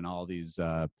ActiveCampaign and all these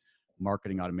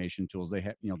marketing automation tools, they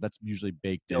have, that's usually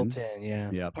built in.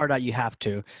 Yeah. Pardot, you have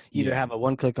to either have a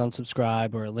one-click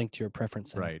unsubscribe or a link to your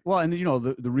preference. Right. Well, and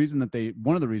the reason that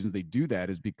one of the reasons they do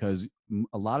that is because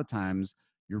a lot of times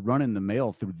you're running the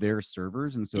mail through their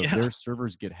servers, and so if their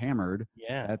servers get hammered,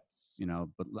 that's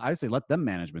But I say let them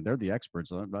manage it. They're the experts.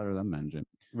 So I'd rather them manage it.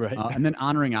 Right. And then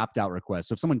honoring opt-out requests.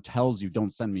 So if someone tells you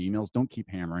don't send me emails, don't keep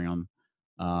hammering them.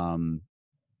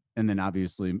 And then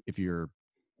obviously if you're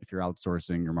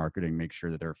outsourcing your marketing, make sure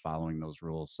that they're following those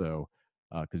rules. So,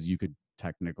 because you could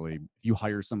technically, if you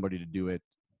hire somebody to do it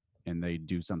and they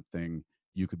do something,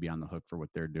 you could be on the hook for what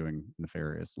they're doing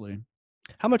nefariously.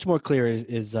 How much more clear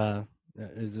is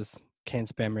this CAN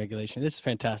spam regulation? This is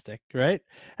fantastic, right?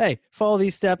 Hey, follow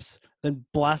these steps, then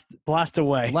blast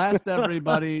away. Blast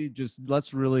everybody.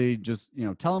 Let's really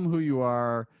tell them who you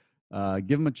are,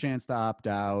 give them a chance to opt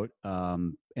out.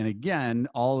 And again,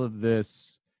 all of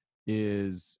this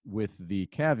is with the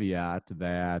caveat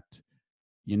that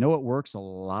what works a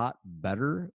lot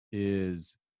better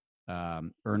is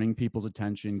earning people's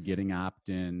attention, getting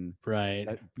opt-in, right?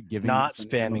 Not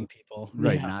spamming people,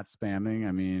 right? Not spamming.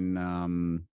 I mean,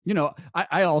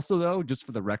 I also, though, just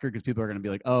for the record, because people are going to be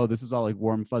like, oh, this is all like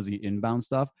warm fuzzy inbound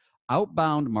stuff.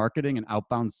 Outbound marketing and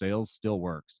outbound sales still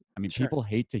works. I mean, people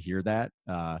hate to hear that.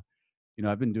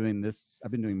 I've been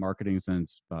doing marketing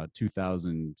since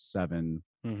 2007.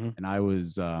 Mm-hmm.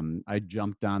 And I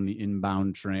jumped on the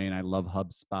inbound train. I love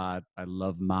HubSpot. I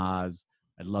love Moz.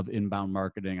 I love inbound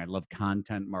marketing. I love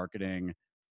content marketing.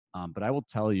 But I will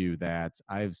tell you that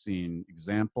I've seen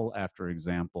example after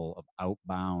example of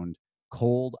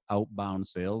cold outbound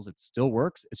sales. It still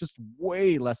works. It's just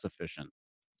way less efficient.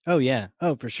 Oh, yeah.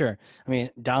 Oh, for sure. I mean,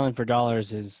 dialing for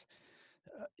dollars is,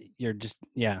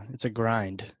 it's a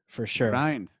grind for sure.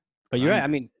 But you're right. I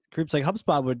mean, groups like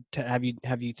HubSpot would have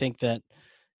you think that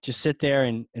just sit there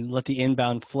and let the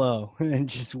inbound flow and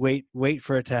just wait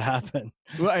for it to happen.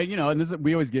 Well, and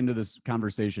we always get into this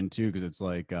conversation too, because it's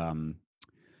like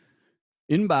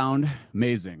inbound,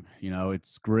 amazing.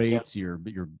 It's great. Yep.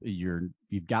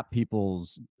 You've got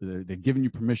they've given you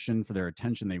permission for their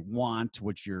attention. They want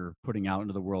what you're putting out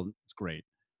into the world. It's great.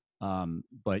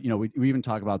 But we even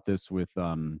talk about this with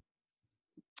in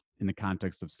the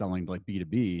context of selling like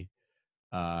B2B.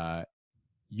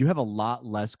 You have a lot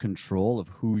less control of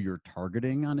who you're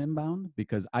targeting on inbound,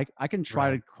 because I can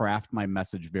try to craft my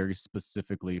message very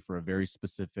specifically for a very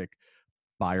specific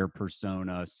buyer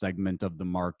persona segment of the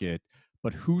market,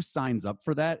 but who signs up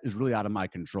for that is really out of my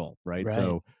control, right?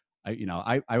 So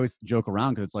I always joke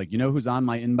around because it's like, who's on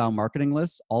my inbound marketing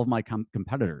list? All of my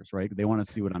competitors, right? They want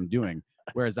to see what I'm doing.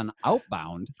 Whereas on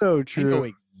outbound, So I know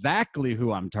true. exactly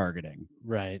who I'm targeting.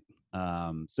 Right.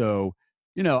 So,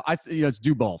 it's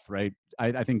do both, right?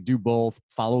 I think do both,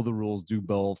 follow the rules, do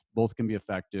both. Both can be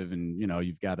effective. And,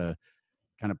 you've got to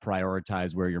kind of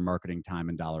prioritize where your marketing time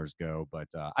and dollars go. But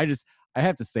I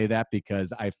have to say that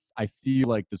because I feel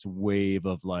like this wave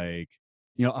of like,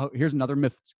 here's another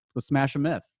myth. Let's smash a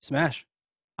myth. Smash.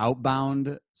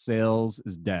 Outbound sales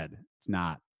is dead. It's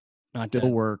not. Not Still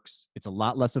dead. works. It's a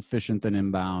lot less efficient than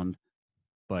inbound,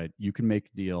 but you can make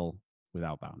a deal with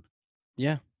outbound.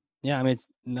 Yeah. Yeah. I mean, it's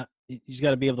not, you just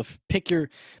got to be able to pick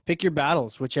your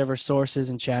battles, whichever sources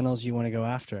and channels you want to go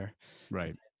after.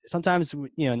 Right. Sometimes, in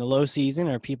the low season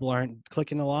or people aren't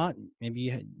clicking a lot, maybe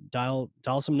you dial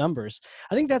some numbers.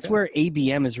 I think that's Yeah. where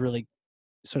ABM is really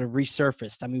sort of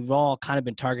resurfaced. I mean, we've all kind of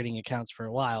been targeting accounts for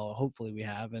a while. Hopefully we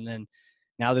have. And then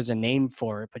now there's a name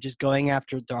for it, but just going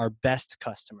after our best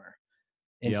customer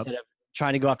Yep. instead of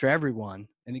trying to go after everyone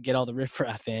and to get all the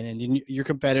riffraff in, and your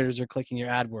competitors are clicking your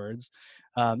AdWords.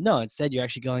 No, instead you're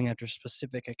actually going after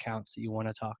specific accounts that you want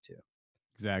to talk to.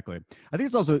 Exactly. I think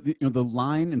it's also the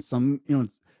line in some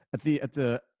it's at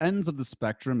the ends of the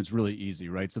spectrum. It's really easy,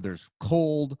 right? So there's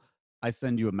cold. I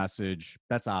send you a message.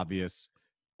 That's obvious.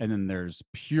 And then there's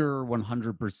pure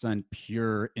 100%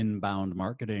 pure inbound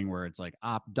marketing where it's like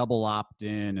double opt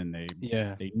in, and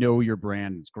Yeah. they know your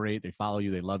brand. It's great. They follow you.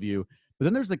 They love you. But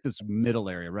then there's like this middle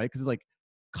area, right? Because it's like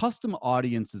custom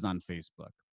audiences on Facebook.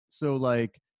 So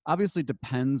like obviously it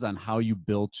depends on how you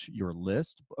built your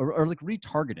list, or like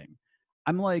retargeting.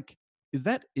 I'm like, is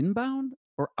that inbound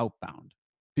or outbound?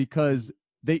 Because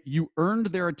you earned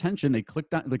their attention. They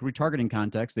clicked on like retargeting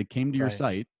context. They came to your Right.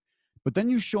 site, but then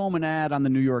you show them an ad on the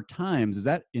New York Times. Is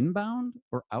that inbound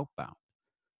or outbound?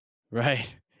 Right.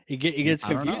 It gets I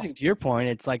don't know. confusing. To your point,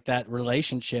 it's like that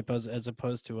relationship as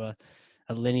opposed to a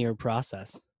linear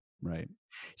process. Right.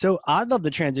 So I'd love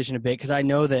to transition a bit because I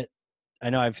know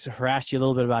I've harassed you a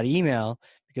little bit about email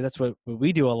because that's what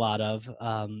we do a lot of.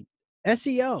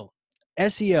 SEO,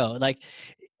 SEO, like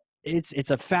it's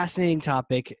a fascinating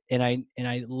topic, and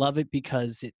I love it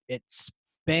because it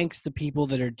spanks the people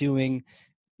that are doing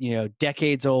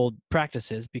decades old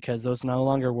practices, because those no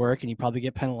longer work and you probably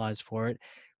get penalized for it.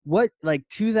 What, like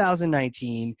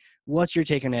 2019, what's your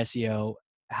take on SEO?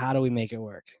 How do we make it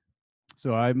work?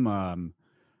 So I'm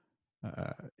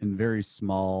in very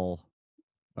small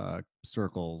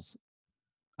circles.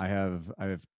 I have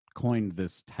coined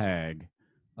this tag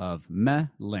of meh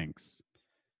links,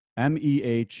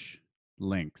 MEH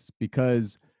links,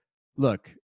 because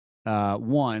look,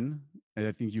 one,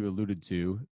 I think you alluded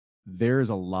to, there's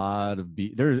a lot of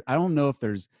there. I don't know if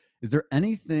is there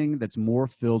anything that's more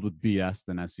filled with BS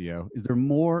than SEO? Is there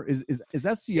more? Is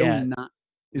SEO Yeah, not?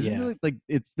 Isn't yeah. it like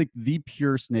it's like the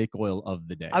pure snake oil of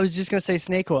the I day? was just gonna say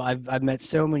snake oil. I've met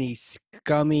so many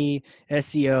scummy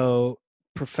SEO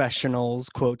professionals,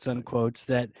 quotes Right. unquotes,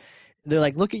 that they're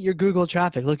like, look at your Google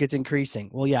traffic. Look, it's increasing.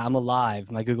 Well, yeah, I'm alive.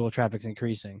 My Google traffic's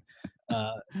increasing.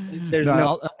 Uh, there's No,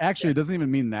 no, yeah, actually, it doesn't even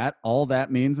mean that. All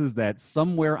that means is that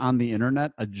somewhere on the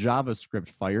internet, a JavaScript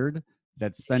fired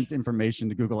that sent information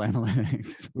to Google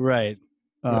Analytics. right,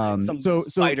 right. Some So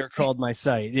spider crawled my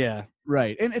site. Yeah,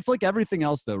 right. And it's like everything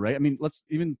else, though, right? I mean, let's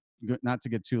even not to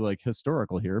get too like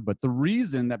historical here, but the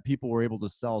reason that people were able to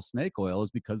sell snake oil is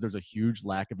because there's a huge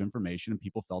lack of information and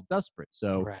people felt desperate.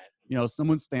 So, right,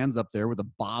 someone stands up there with a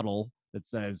bottle that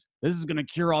says, this is going to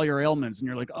cure all your ailments. And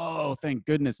you're like, oh, thank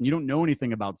goodness. And you don't know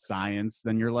anything about science.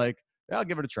 Then you're like, yeah, I'll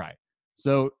give it a try.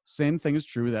 So same thing is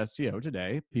true with SEO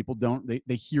today. People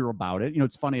they hear about it.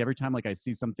 It's funny every time like I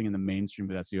see something in the mainstream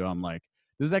with SEO, I'm like,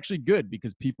 this is actually good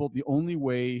because the only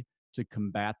way to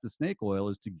combat the snake oil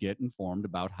is to get informed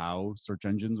about how search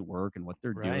engines work and what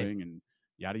they're right. doing and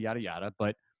yada yada yada.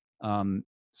 But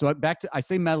so I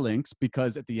say meta links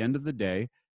because at the end of the day,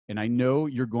 and I know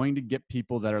you're going to get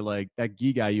people that are like, that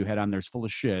Gee guy you had on there's full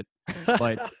of shit,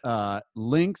 but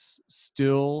links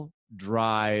still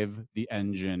drive the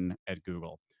engine at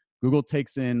Google. Google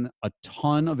takes in a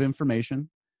ton of information.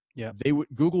 Yeah,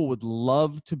 Google would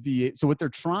love to be, so what they're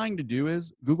trying to do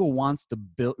is Google wants to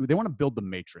build, they want to build the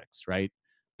matrix, right?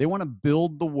 They want to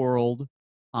build the world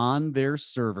on their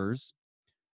servers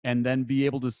and then be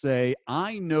able to say,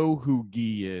 I know who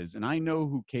Guy is, and I know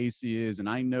who Casey is, and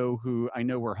I know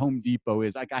where Home Depot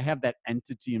is. Like I have that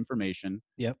entity information,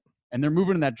 yep. and they're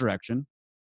moving in that direction,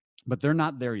 but they're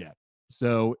not there yet.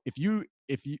 So if you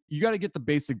got to get the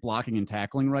basic blocking and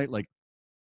tackling right, like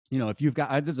if you've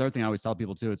got, this is the other thing I always tell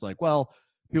people too. It's like, well,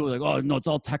 people are like, oh no, it's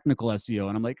all technical SEO,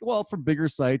 and I'm like, well, for bigger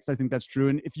sites, I think that's true.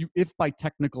 And if by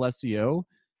technical SEO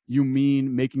you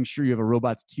mean making sure you have a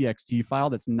robots txt file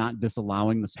that's not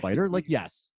disallowing the spider? Like,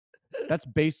 yes, that's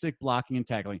basic blocking and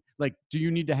tackling. Like, do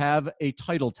you need to have a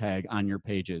title tag on your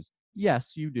pages?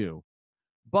 Yes, you do.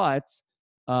 But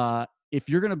if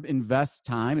you're going to invest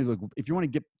time, if you want to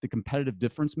get the competitive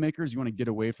difference makers, you want to get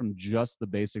away from just the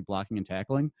basic blocking and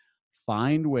tackling,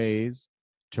 find ways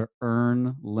to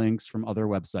earn links from other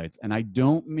websites. And I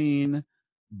don't mean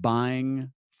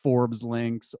buying Forbes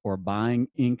links or buying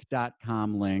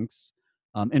Inc.com links.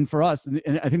 And for us, and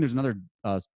I think there's another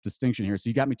distinction here. So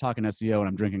you got me talking SEO and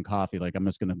I'm drinking coffee. Like, I'm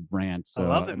just going to rant. I So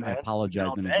love it, I man.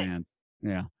 apologize All in day. advance.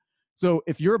 Yeah. So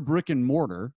if you're a brick and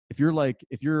mortar, if you're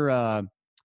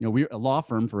we're a law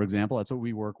firm, for example, that's what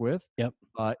we work with. Yep.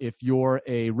 If you're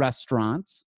a restaurant,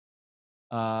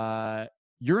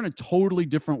 you're in a totally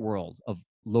different world of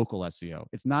local SEO.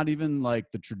 It's not even like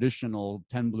the traditional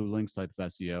 10 blue links type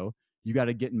of SEO. You got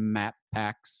to get map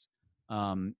packs.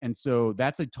 And so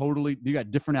that's you got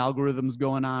different algorithms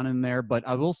going on in there. But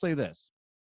I will say this,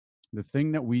 the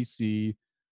thing that we see,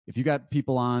 if you got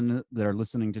people on that are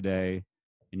listening today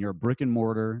and you're a brick and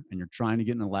mortar and you're trying to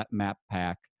get in a map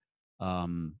pack,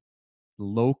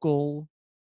 local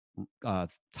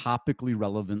topically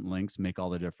relevant links make all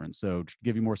the difference. So to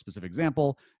give you a more specific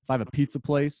example, if I have a pizza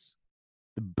place,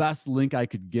 the best link I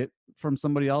could get from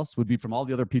somebody else would be from all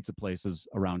the other pizza places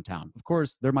around town. Of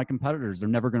course, they're my competitors. They're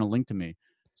never going to link to me.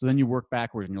 So then you work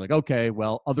backwards and you're like, okay,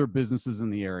 well, other businesses in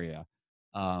the area,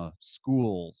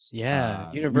 schools, Yeah.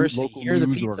 University. local Here are the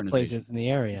news pizza organizations. places in the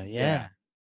area. Yeah,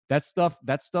 Yeah.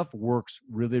 that stuff works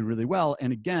really, really well.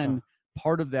 And Huh. again,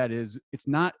 part of that is it's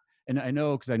not, and I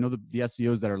know, because I know the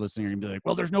SEOs that are listening are gonna be like,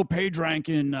 well, there's no page rank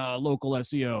in local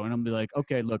SEO. And I'm be like,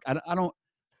 okay, look, I don't,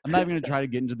 I'm not even gonna try to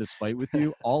get into this fight with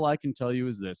you. All I can tell you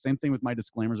is this. Same thing with my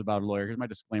disclaimers about a lawyer. Here's my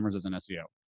disclaimers as an SEO.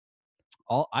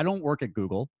 I don't work at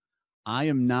Google. I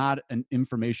am not an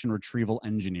information retrieval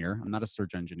engineer. I'm not a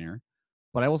search engineer.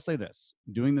 But I will say this,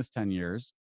 doing this 10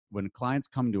 years, when clients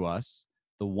come to us,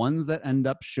 the ones that end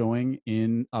up showing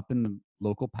up in the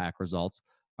local pack results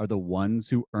are the ones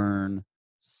who earn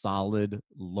solid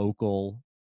local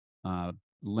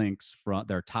links from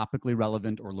they're topically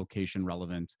relevant or location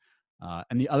relevant.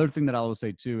 And the other thing that I will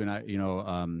say too,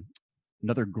 and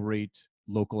another great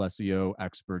local SEO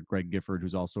expert, Greg Gifford,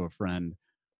 who's also a friend.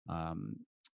 Um,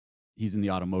 he's in the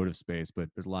automotive space, but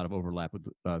there's a lot of overlap with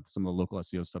some of the local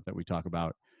SEO stuff that we talk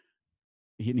about.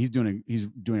 He's doing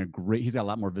a great. He's got a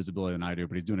lot more visibility than I do,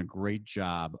 but he's doing a great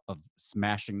job of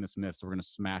smashing this myth. So we're going to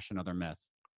smash another myth.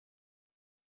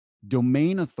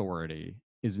 Domain authority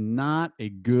is not a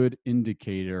good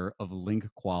indicator of link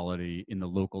quality in the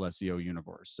local SEO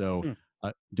universe. So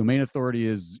domain authority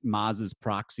is Moz's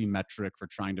proxy metric for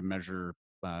trying to measure.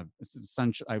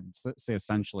 Essentially, I say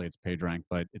essentially it's PageRank,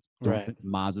 but it's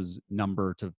Moz's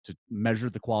number to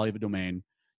measure the quality of a domain.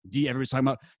 Everybody's talking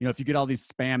about, if you get all these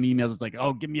spam emails, it's like,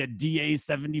 oh, give me a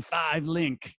DA75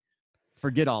 link.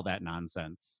 Forget all that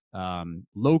nonsense.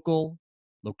 Local,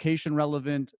 location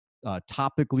relevant,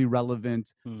 topically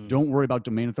relevant. Don't worry about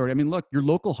domain authority. I mean, look, your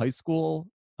local high school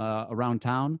around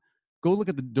town, go look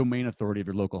at the domain authority of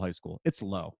your local high school. It's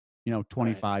low,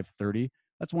 25, 30.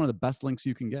 That's one of the best links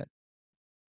you can get.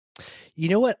 You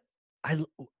know what?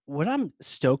 What I'm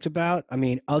stoked about, I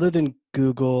mean, other than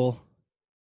Google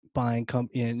buying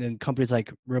and companies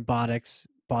like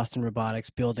Boston Robotics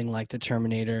building like the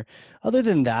Terminator, other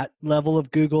than that level of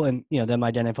Google and them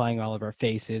identifying all of our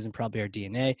faces and probably our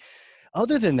DNA,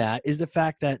 other than that is the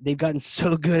fact that they've gotten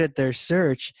so good at their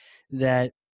search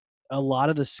that a lot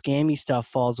of the scammy stuff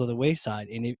falls by the wayside.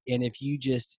 And if you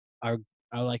just are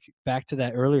like back to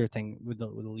that earlier thing with the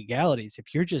legalities,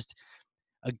 if you're just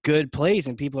a good place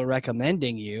and people are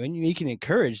recommending you and you can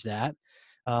encourage that,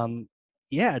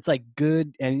 yeah, it's like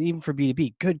good. And even for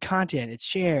B2B, good content, it's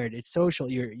shared, it's social,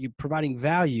 you're providing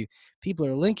value, people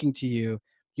are linking to you,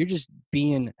 you're just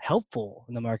being helpful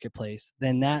in the marketplace,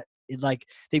 then like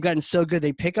they've gotten so good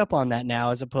they pick up on that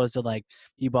now, as opposed to like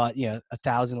you bought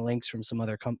 1,000 links from some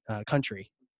other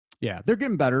country. Yeah, they're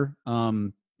getting better.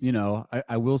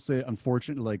 I will say,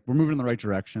 unfortunately, like, we're moving in the right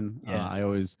direction. Yeah. I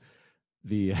always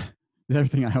the the other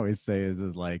thing I always say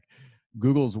is like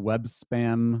Google's web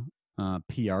spam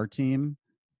PR team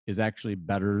is actually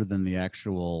better than the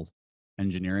actual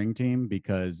engineering team,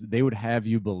 because they would have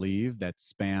you believe that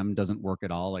spam doesn't work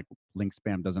at all, like link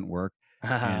spam doesn't work.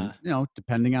 And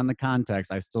depending on the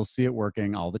context, I still see it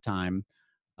working all the time.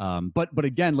 But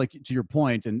again, like, to your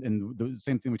point, and the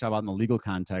same thing we talk about in the legal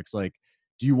context, like,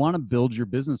 do you want to build your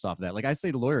business off of that? Like, I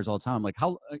say to lawyers all the time, like,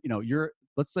 how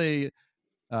let's say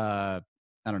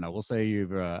I don't know, we'll say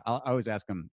I always ask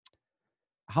them,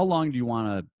 how long do you want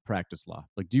to practice law?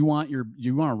 Like, do you want to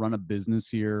run a business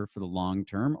here for the long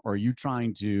term, or are you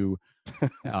trying to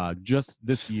just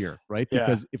this year, right? Yeah.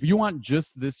 Because if you want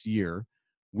just this year,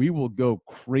 we will go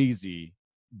crazy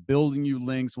building you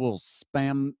links. We'll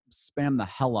spam the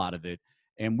hell out of it,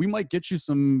 and we might get you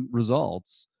some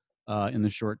results in the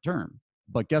short term.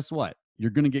 But guess what?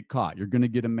 You're going to get caught. You're going to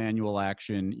get a manual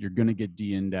action. You're going to get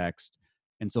de-indexed,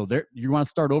 and so there. You want to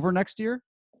start over next year,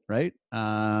 right?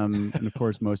 And of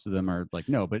course, most of them are like,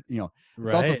 no. But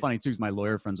it's also Right. funny too, because my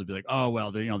lawyer friends will be like, oh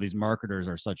well, these marketers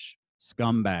are such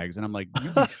scumbags, and I'm like,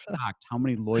 you'd be shocked how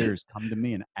many lawyers come to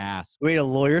me and ask. Wait, a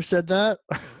lawyer said that?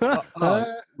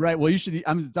 Oh, right. Well, you should.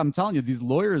 I'm telling you, these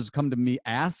lawyers come to me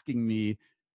asking me,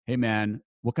 hey man,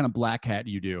 what kind of black hat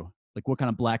do you do? Like, what kind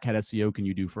of black hat SEO can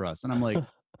you do for us? And I'm like,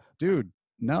 dude,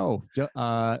 no.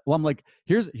 Well, I'm like,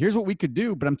 here's what we could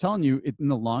do, but I'm telling you, in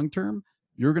the long term,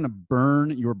 you're gonna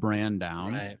burn your brand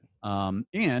down. Right.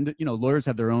 And lawyers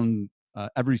have their own.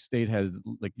 Every state has,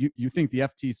 like, you think the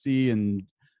FTC and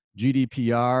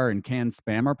GDPR and canned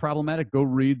spam are problematic? Go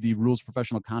read the rules of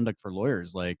professional conduct for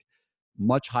lawyers. Like,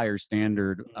 much higher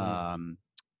standard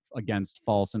against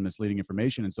false and misleading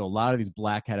information. And so a lot of these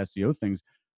black hat SEO things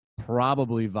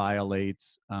probably violate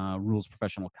rules of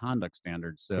professional conduct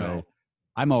standards. So Right.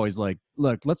 I'm always like,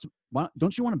 look,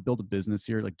 don't you want to build a business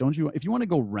here? Like, if you want to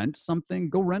go rent something,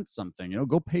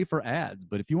 go pay for ads.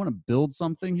 But if you want to build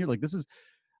something here, like,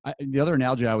 the other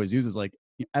analogy I always use is like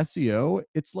SEO.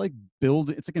 It's like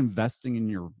investing in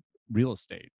your real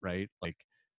estate, right? Like,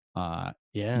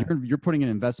 Yeah. you're putting in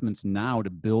investments now to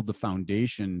build the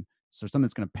foundation, so something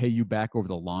that's going to pay you back over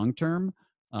the long term.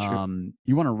 True.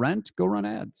 You want to rent? Go run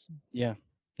ads. Yeah.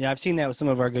 Yeah. I've seen that with some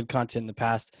of our good content in the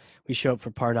past. We show up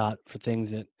for Pardot for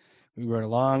things that we wrote a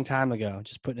long time ago,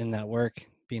 just putting in that work,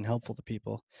 being helpful to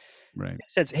people. Right.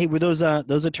 Hey, were those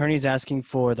attorneys asking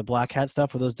for the black hat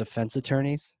stuff? Were those defense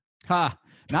attorneys? Ha!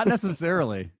 Not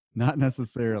necessarily. Not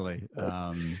necessarily.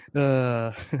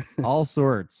 All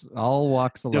sorts, all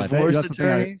walks of life. Divorce That's the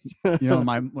attorneys?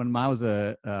 thing. When I was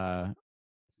a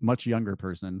much younger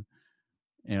person,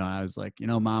 I was like,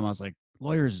 Mom, I was like,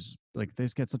 lawyers, like, they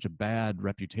just get such a bad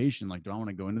reputation. Like, do I want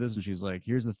to go into this? And she's like,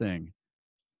 here's the thing.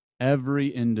 Every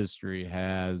industry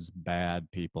has bad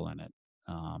people in it.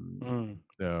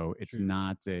 So it's True.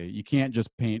 not you can't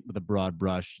just paint with a broad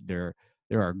brush. There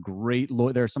are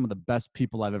there are some of the best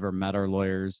people I've ever met are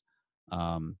lawyers.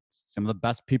 Some of the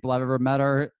best people I've ever met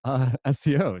are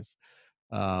SEOs.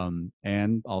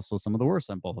 And also some of the worst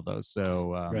on both of those.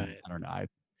 So Right. I don't know. I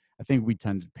think we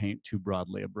tend to paint too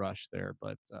broadly a brush there,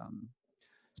 but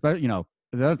especially, the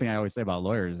other thing I always say about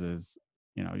lawyers is,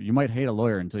 you might hate a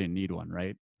lawyer until you need one,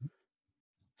 right?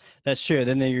 That's true.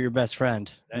 Then they're your best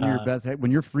friend. Then your best,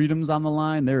 when your freedom's on the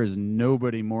line, there is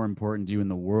nobody more important to you in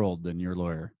the world than your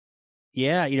lawyer.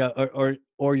 Yeah,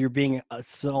 or you're being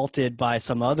assaulted by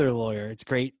some other lawyer. It's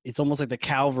great. It's almost like the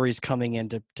cavalry's coming in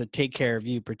to take care of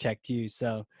you, protect you.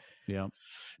 So, yeah,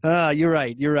 you're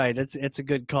right. You're right. It's a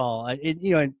good call.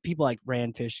 And people like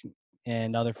Randfish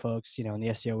and other folks, in the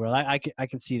SEO world, I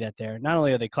can see that there. Not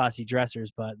only are they classy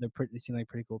dressers, but they seem like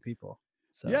pretty cool people.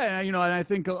 So yeah, and I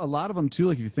think a lot of them too.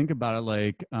 Like, if you think about it,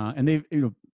 like, and they've,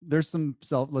 there's some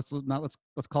let's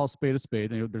call a spade a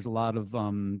spade. There's a lot of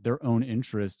their own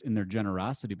interest in their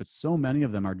generosity, but so many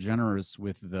of them are generous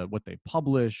with what they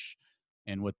publish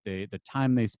and the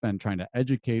time they spend trying to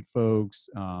educate folks.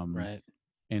 right.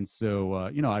 And so,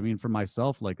 I mean, for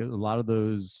myself, like, a lot of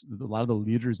the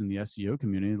leaders in the SEO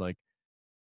community, like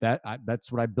that's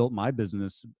what I built my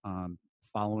business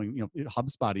following.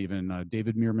 HubSpot, even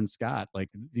David Meerman Scott, like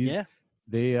these, Yeah.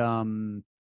 they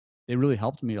really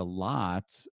helped me a lot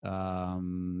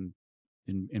in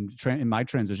my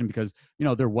transition, because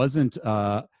there wasn't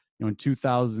in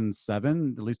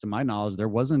 2007, at least to my knowledge, there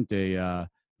wasn't a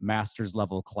master's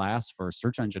level class for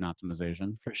search engine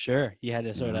optimization. For sure. You had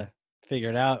to sort of figure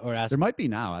it out, or ask. There might be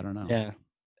now. I don't know. Yeah.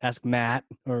 Ask Matt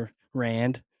or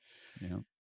Rand. Yeah.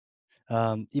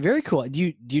 Very cool.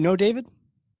 Do you know David?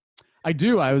 I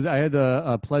do. I had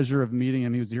the pleasure of meeting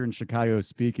him. He was here in Chicago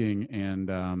speaking, and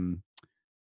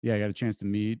yeah, I got a chance to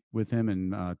meet with him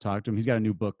and talk to him. He's got a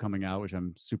new book coming out, which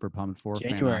I'm super pumped for.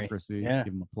 January. Fanocracy. Yeah.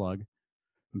 Give him a plug.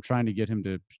 I'm trying to get him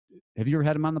to. Have you ever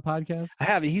had him on the podcast? I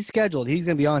have. He's scheduled. He's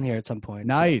going to be on here at some point.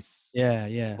 Nice. So,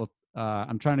 yeah. Well,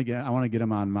 I'm trying to I want to get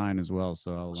him on mine as well.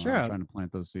 So I'm trying to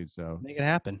plant those seeds. So make it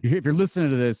happen. If you're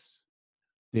listening to this,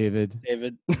 David.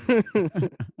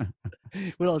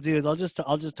 What I'll do is I'll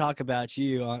just talk about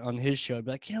you on his show. I'll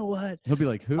be like, you know what? He'll be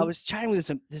like, who? I was chatting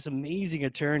with this amazing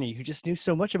attorney who just knew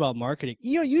so much about marketing.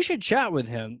 You should chat with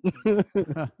him.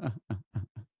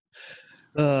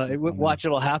 Watch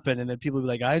it'll happen, and then people will be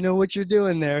like, I know what you're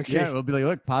doing there. Yeah, Okay. it'll be like,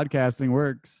 look, podcasting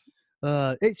works.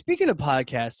 Hey, speaking of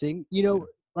podcasting, Yeah.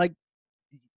 like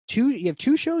you have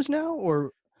two shows now,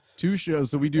 or 2 shows.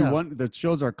 So we do yeah, one. The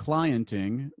shows are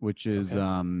clienting, which is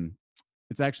okay,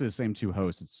 it's actually the same 2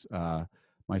 hosts. It's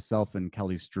myself and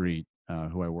Kelly Street,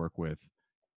 who I work with.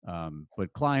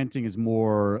 But clienting is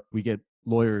more, we get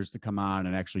lawyers to come on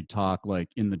and actually talk like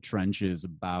in the trenches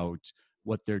about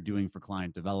what they're doing for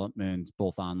client development,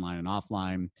 both online and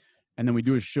offline. And then we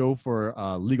do a show for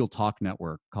a legal talk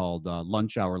network called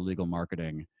Lunch Hour Legal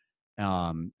Marketing.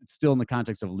 It's still in the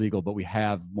context of legal, but we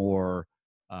have more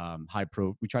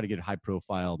we try to get high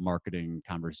profile marketing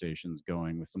conversations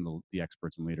going with some of the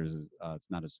experts and leaders. It's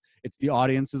not as, it's the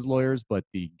audience's lawyers, but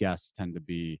the guests tend to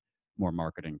be more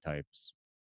marketing types.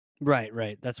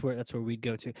 right. That's where we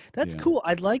go to. That's Yeah. cool.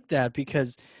 I like that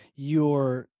because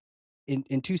you're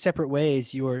in two separate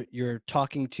ways. You're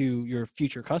talking to your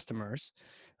future customers,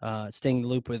 staying in the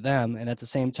loop with them, and at the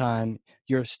same time,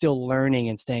 you're still learning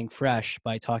and staying fresh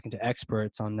by talking to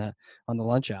experts on the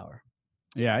lunch hour.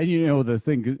 Yeah. And you know, the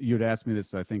thing you'd asked me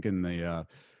this, I think in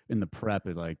the prep,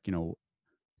 like, you know,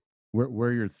 where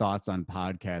are your thoughts on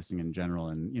podcasting in general?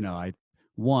 And, you know, I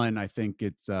think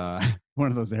it's one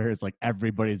of those areas like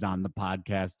everybody's on the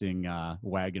podcasting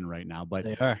wagon right now, but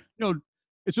They are. you know,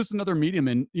 it's just another medium.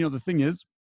 And, you know, the thing is,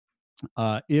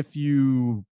 if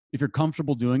you're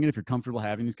comfortable doing it, if you're comfortable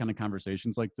having these kind of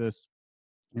conversations like this,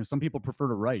 you know, some people prefer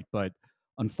to write, but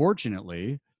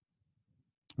unfortunately,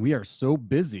 we are so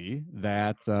busy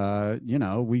that you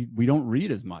know, we don't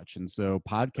read as much, and so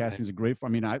Right. podcasting is a great. I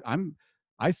mean,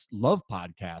 love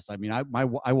podcasts. I mean,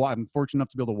 I'm fortunate enough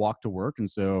to be able to walk to work, and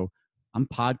so I'm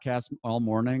podcast all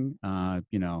morning.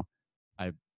 You know,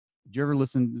 I did you ever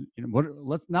listen? You know, what?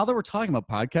 Let's now that we're talking about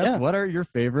podcasts, Yeah. what are your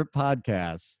favorite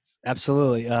podcasts?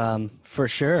 Absolutely. For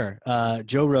sure.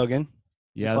 Joe Rogan.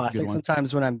 It's a Yeah, that's a good classic. one.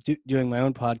 Sometimes when I'm doing my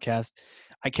own podcast,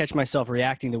 I catch myself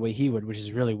reacting the way he would, which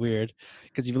is really weird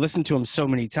because you've listened to him so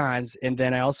many times. And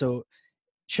then I also,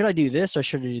 should I do this or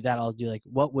should I do that? I'll do like,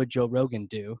 what would Joe Rogan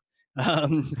do?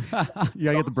 Um, You gotta get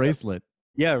the also, bracelet.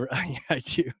 yeah, yeah, I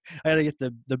do. I got to get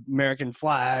the American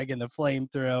flag and the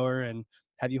flamethrower and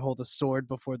have you hold a sword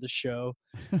before the show.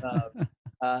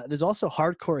 Uh, there's also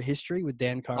Hardcore History with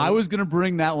Dan I Carlin. was gonna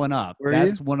bring that one up. Were you?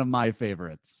 That's one of my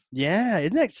favorites. Yeah,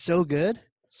 isn't that so good?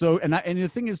 So, and the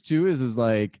thing is too is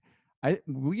like,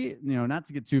 we, you know, not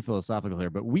to get too philosophical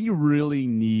here, but we really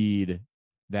need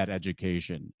that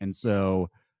education. And so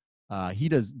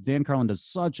Dan Carlin does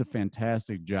such a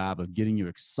fantastic job of getting you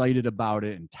excited about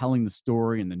it and telling the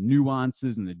story and the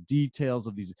nuances and the details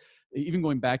of these, even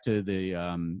going back to the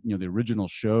you know, the original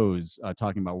shows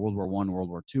talking about World War I, World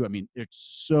War II. I mean,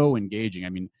 it's so engaging. I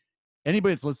mean,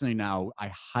 anybody that's listening now,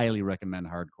 I highly recommend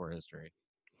Hardcore History.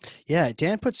 Yeah,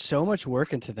 Dan puts so much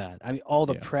work into that. I mean, all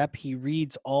the Yeah. prep, he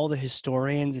reads all the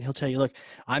historians and he'll tell you, look,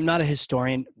 I'm not a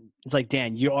historian. It's like,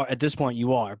 Dan, you are at this point,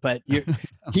 you are, but you're,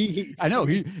 I know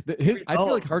he reads, I feel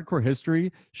like Hardcore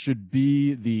History should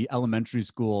be the elementary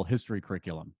school history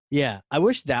curriculum. yeah, I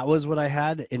wish that was what I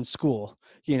had in school,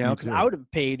 Me because I too. would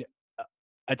have paid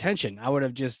attention. I would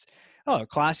have just, oh,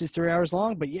 class is 3 hours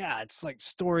long, but yeah, it's like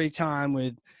story time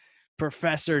with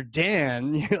Professor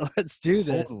Dan. Let's do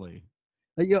this. Totally.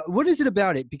 What is it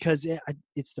about it? Because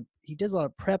he does a lot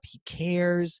of prep. He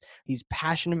cares. He's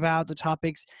passionate about the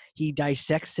topics. He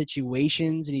dissects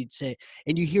situations, and he'd say,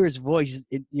 and you hear his voice.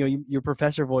 Your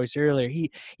professor voice earlier.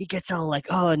 He gets all like,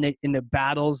 oh, in the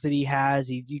battles that he has,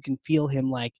 you can feel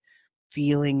him like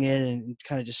feeling it and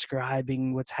kind of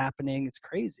describing what's happening. It's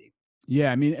crazy.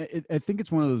 Yeah, I mean, I think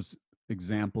it's one of those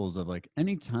examples of like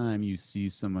anytime you see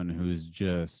someone who's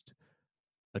just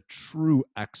a true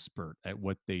expert at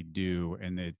what they do,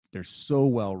 and they're so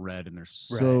well read, and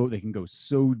Right. they can go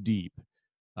so deep.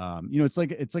 You know, it's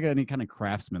like any kind of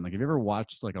craftsman. Like, have you ever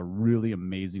watched like a really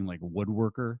amazing like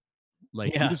woodworker?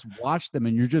 Like, you Yeah. just watch them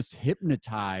and you're just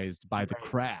hypnotized by the Right.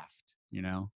 craft, you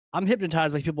know? I'm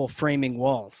hypnotized by people framing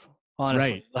walls. Right.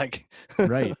 Honestly, like.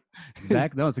 Right.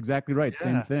 Exactly. No, it's exactly right.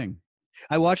 Same Yeah. thing.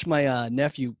 I watched my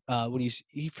nephew when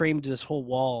he framed this whole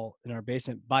wall in our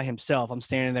basement by himself. I'm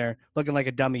standing there looking like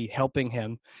a dummy, helping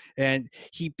him, and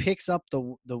he picks up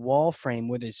the wall frame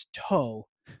with his toe,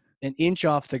 an inch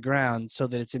off the ground, so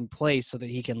that it's in place, so that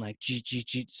he can like,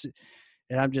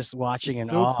 and I'm just watching It's in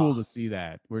so awe. cool to see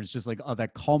that, where it's just like, oh,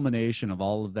 that culmination of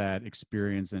all of that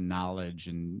experience and knowledge,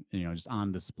 and, you know, just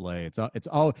on display. It's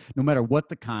all, no matter what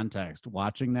the context,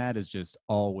 watching that is just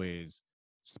always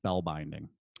spellbinding.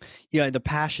 Yeah, the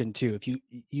passion too. If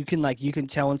you can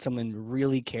tell when someone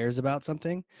really cares about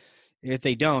something. If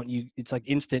they don't, it's like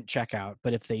instant checkout.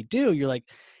 But if they do, you're like,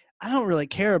 I don't really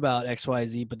care about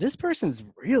XYZ, but this person's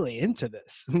really into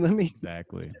this. Let me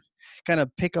Exactly. just kind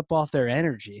of pick up off their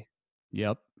energy.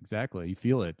 Yep, exactly. You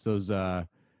feel it. So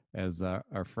as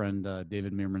our friend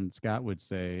David Meerman Scott would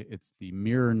say, it's the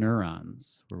mirror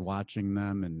neurons. We're watching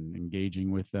them and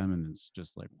engaging with them, and it's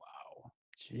just like, wow,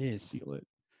 Jeez. feel it.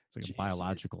 It's like a Jeez, jeez.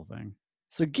 biological thing.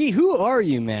 So, Guy, who are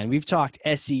you, man? We've talked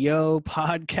SEO,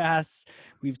 podcasts,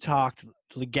 we've talked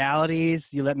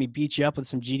legalities. You let me beat you up with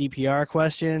some GDPR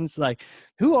questions. Like,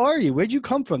 who are you? Where'd you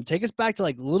come from? Take us back to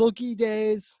like little Guy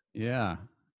days. Yeah.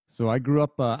 So I grew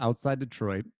up outside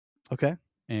Detroit Okay.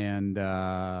 and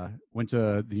went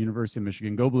to the University of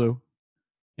Michigan. Go Blue!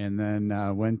 And then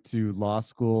went to law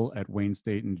school at Wayne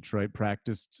State in Detroit.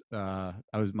 Practiced. I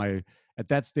was my at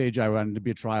that stage. I wanted to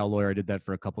be a trial lawyer. I did that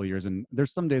for a couple of years, and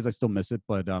there's some days I still miss it.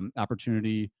 But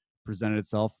opportunity presented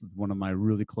itself with one of my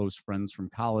really close friends from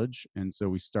college, and so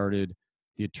we started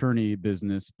the attorney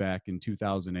business back in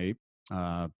 2008.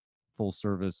 Full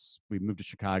service. We moved to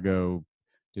Chicago,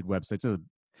 did websites. So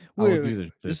I will Wait, do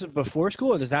the this is before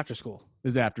school or this after school?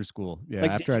 is after school. Yeah,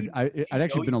 Like, after did I'd you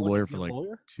actually know been you a wanted lawyer to be for a like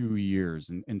lawyer? 2 years,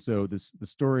 and so the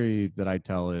story that I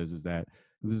tell is that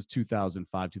this is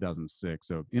 2005, 2006.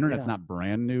 So the internet's Yeah. not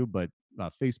brand new, but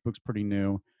Facebook's pretty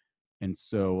new, and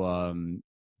so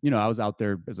I was out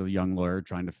there as a young lawyer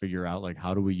trying to figure out like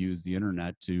how do we use the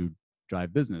internet to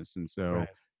drive business, and so Right.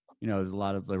 there's a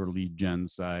lot of there were lead gen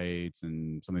sites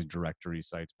and some of these directory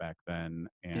sites back then,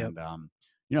 Yep. and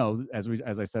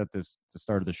as I said at the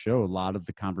start of the show, a lot of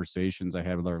the conversations I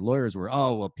had with our lawyers were,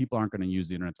 oh well, people aren't going to use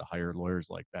the internet to hire lawyers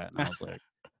like that, and I was like,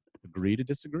 agree to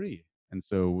disagree. And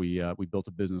so we built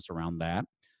a business around that,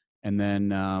 and then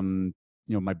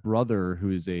my brother, who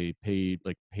is a paid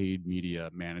media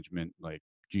management like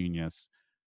genius,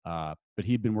 but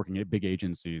he'd been working at big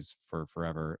agencies for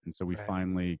forever, and so we Right.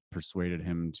 finally persuaded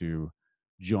him to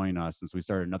join us, and so we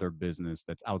started another business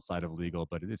that's outside of legal,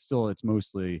 but it's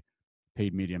mostly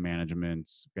paid media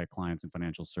management. We've got clients in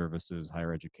financial services,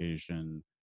 higher education,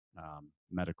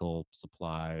 medical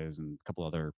supplies, and a couple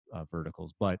other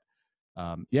verticals. But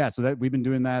yeah, so that we've been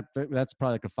doing that. That's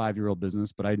probably like a 5-year-old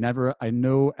business, but I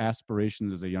no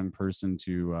aspirations as a young person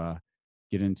to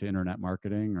get into internet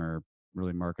marketing or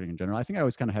really marketing in general. I think I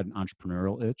always kind of had an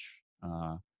entrepreneurial itch.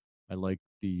 I like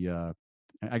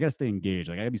I gotta stay engaged.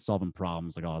 Like I gotta be solving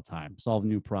problems like all the time, solve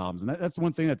new problems. And that's the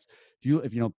one thing that's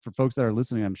if for folks that are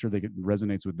listening, I'm sure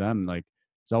resonates with them. Like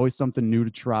there's always something new to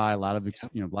try, a lot of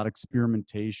Yeah. a lot of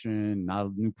experimentation,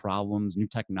 not new problems, new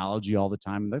technology all the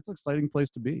time. That's an exciting place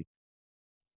to be.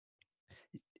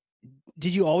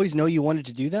 Did you always know you wanted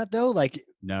to do that though? Like,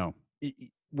 No. do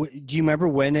you remember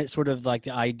when it sort of like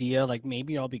the idea, like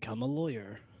maybe I'll become a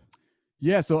lawyer?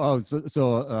 Yeah.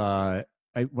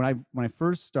 When I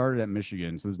first started at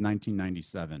Michigan, so this is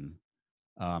 1997.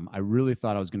 I really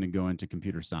thought I was going to go into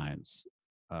computer science.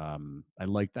 I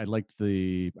liked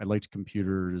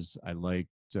computers. I liked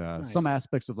some Nice.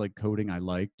 aspects of like coding. I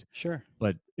liked, Sure.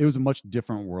 but it was a much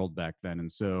different world back then.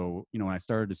 And so, when I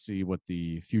started to see what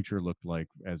the future looked like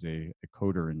as a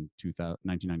coder in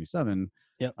 1997,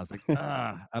 Yep. I was like,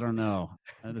 I don't know.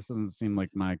 This doesn't seem like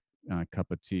my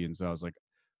cup of tea. And so I was like,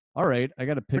 all right, I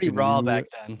got to pick Pretty a raw back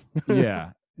new. then.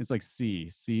 Yeah, it's like C,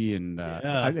 and I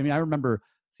Yeah. mean, I remember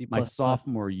C my plus plus.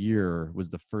 sophomore year was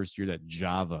the first year that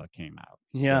Java came out,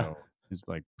 Yeah. so it's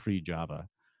like pre-Java.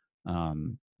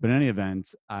 But in any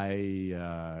event,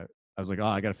 I was like, oh,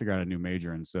 I got to figure out a new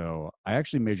major, and so I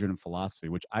actually majored in philosophy,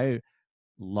 which I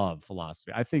love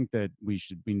philosophy. I think that we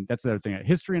should be. That's the other thing.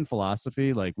 History and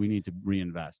philosophy, like we need to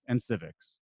reinvest, and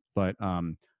civics. But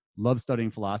love studying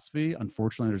philosophy.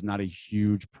 Unfortunately, there's not a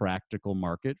huge practical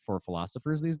market for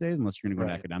philosophers these days, unless you're going to go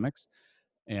into Right. academics.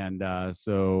 And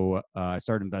so I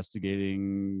started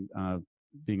investigating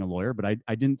being a lawyer, but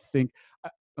I didn't think.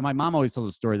 My mom always tells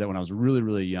a story that when I was really,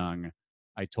 really young,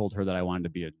 I told her that I wanted to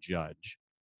be a judge.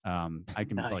 I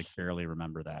can like Nice. barely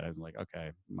remember that. I was like,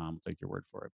 okay, mom, I'll take your word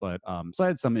for it. But so I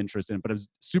had some interest in it, but I was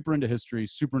super into history,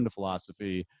 super into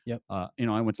philosophy. Yep. I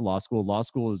went to law school. Law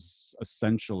school is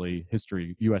essentially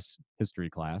history, U.S. history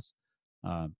class,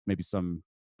 maybe some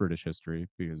British history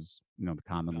because the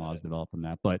common Got laws it. develop from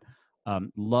that. But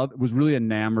was really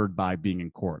enamored by being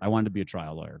in court. I wanted to be a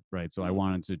trial lawyer, right? So I Mm.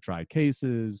 wanted to try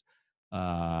cases.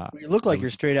 Well, you look I like you're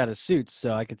was straight out of Suits,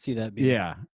 so I could see that being.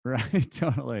 Yeah, right,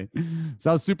 totally. So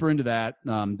I was super into that.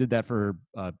 Did that for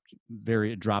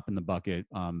very drop in the bucket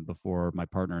before my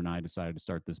partner and I decided to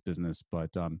start this business.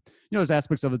 But there's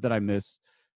aspects of it that I miss.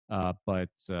 But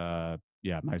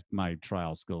yeah, my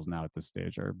trial skills now at this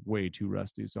stage are way too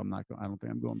rusty. So I don't think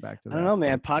I'm going back to I don't that. know,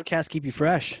 man. But Podcasts keep you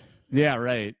fresh. yeah,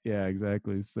 right. Yeah,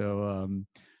 exactly. So,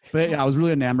 but So yeah, I was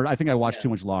really enamored. I think I watched yeah. too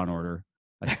much Law and Order.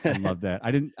 I love that.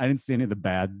 I didn't see any of the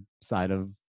bad side of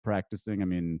practicing. I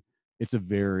mean, it's a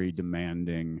very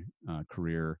demanding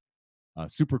career.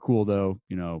 Super cool though,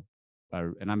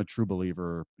 and I'm a true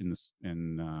believer in this.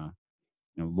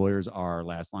 Lawyers are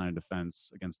last line of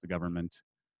defense against the government,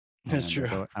 That's and true.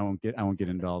 but I won't get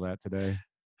into all that today.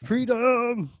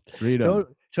 Freedom. Freedom.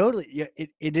 Totally. Yeah,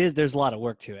 it is. There's a lot of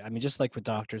work to it. I mean, just like with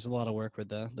doctors, a lot of work with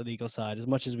the legal side. As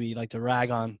much as we like to rag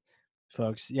on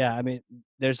folks, yeah, I mean,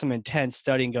 there's some intense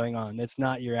studying going on. That's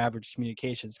not your average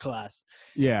communications class.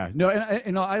 Yeah, no,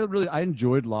 and I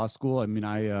enjoyed law school. I mean,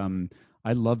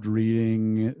 I loved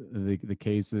reading the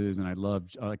cases, and I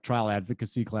loved like trial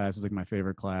advocacy classes, like my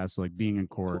favorite class. Like being in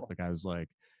court, Cool. like I was like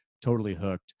totally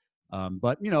hooked.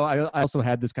 But I also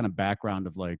had this kind of background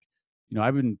of like,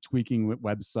 I've been tweaking with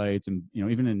websites, and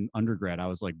even in undergrad, I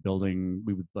was like building.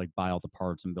 We would like buy all the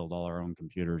parts and build all our own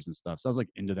computers and stuff. So I was like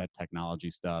into that technology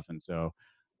stuff, and so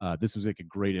this was like a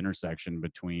great intersection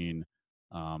between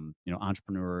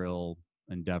entrepreneurial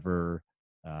endeavor,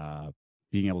 uh,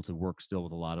 being able to work still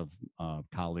with a lot of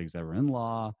colleagues that were in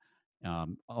law,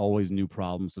 always new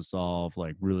problems to solve,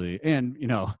 like really, and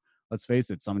let's face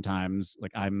it, sometimes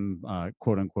like I'm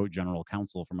quote unquote general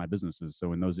counsel for my businesses. So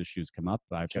when those issues come up,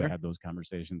 I've got to Sure. have those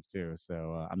conversations too.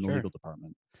 So I'm the Sure. legal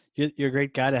department. You're a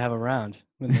great guy to have around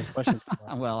when those questions come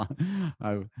up.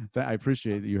 Well, I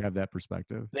appreciate that you have that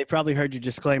perspective. They probably heard your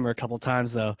disclaimer a couple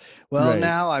times though. Well, Right.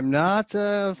 now I'm not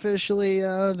officially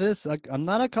this. I'm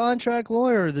not a contract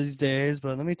lawyer these days,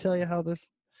 but let me tell you how this.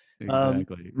 Um,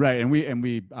 Exactly. Right. And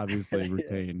we obviously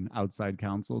retain outside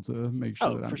counsel to make sure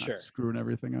oh, that for I'm not sure, screwing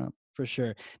everything up. for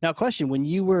sure. Now, question: when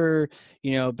you were,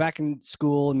 back in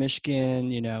school in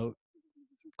Michigan,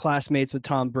 classmates with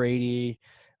Tom Brady,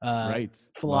 Right. Loved.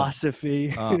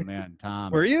 philosophy. Oh man,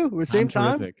 Were you at the Tom, same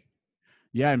time? terrific.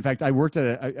 Yeah. In fact, I worked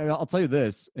at. I'll tell you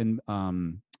this, and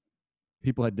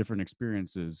people had different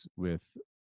experiences with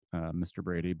Mr.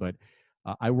 Brady, but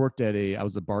I worked at I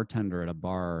was a bartender at a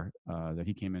bar that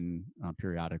he came in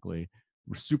periodically.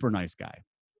 Super nice guy.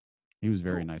 He was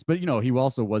very Cool. nice, but he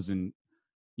also wasn't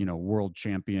world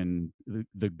champion,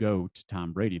 the goat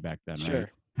Tom Brady back then, right?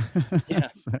 Sure. Yeah.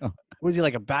 So Was he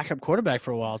like a backup quarterback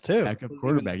for a while too? backup Was even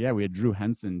quarterback. Yeah, we had Drew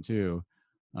Henson too.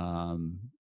 Um,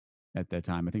 at that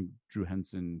time, I think Drew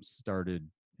Henson started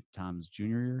Tom's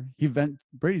junior year.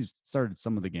 Brady started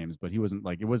some of the games, but he wasn't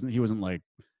like he wasn't like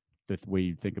the way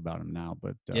you think about him now.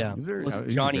 But yeah. Wasn't he was a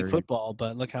Johnny very football,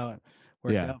 but look how it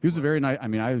worked yeah, out he was a for him. very nice. I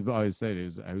mean, I always said he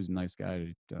was a nice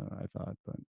guy. I thought,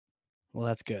 but Well,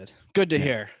 that's good. Good to yeah.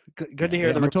 hear. Good Yeah, to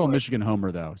hear the I'm a total report. Michigan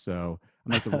homer though, so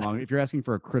I'm like the wrong. If you're asking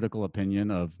for a critical opinion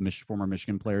of former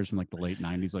Michigan players from like the late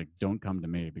 '90s, like don't come to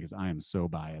me because I am so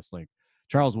biased. Like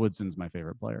Charles Woodson's my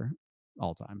favorite player,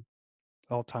 all time,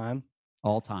 All time.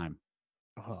 all time.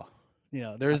 Oh,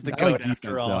 there's the I like goat after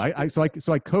defense though. all.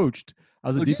 So I coached. I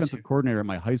was a Oh, did defensive you? coordinator at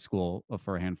my high school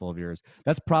for a handful of years.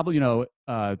 That's probably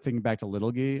thinking back to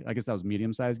little gi. I guess that was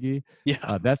medium sized gi.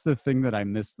 Yeah. That's the thing that I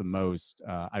miss the most.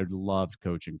 I loved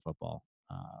coaching football.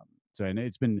 And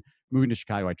it's been moving to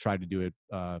Chicago. I tried to do it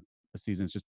a season.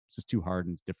 It's just too hard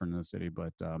and different in the city.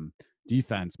 But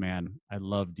defense, man, I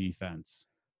love defense.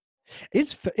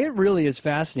 It really is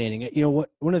fascinating. What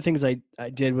one of the things I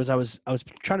did was I was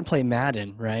trying to play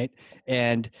Madden, right?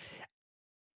 And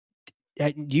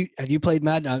have you played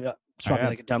Madden? It's I probably have.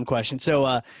 like a dumb question.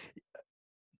 So,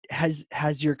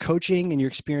 has your coaching and your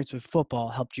experience with football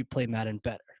helped you play Madden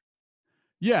better?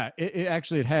 Yeah, it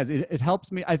actually it has. It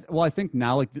helps me. I think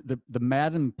now like the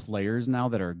Madden players now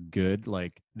that are good,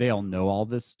 like they all know all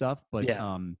this stuff, but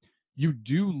Yeah. you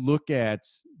do look at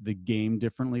the game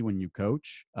differently when you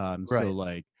coach. So Right.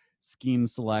 like scheme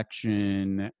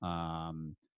selection,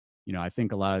 I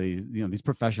think a lot of these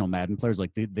professional Madden players,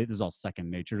 like this is all second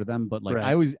nature to them. But like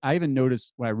Right. I even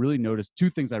noticed what I really noticed, two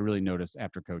things I really noticed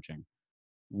after coaching.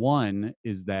 One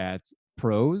is that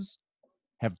pros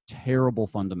have terrible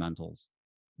fundamentals.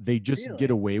 They just get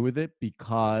Really? away with it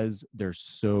because they're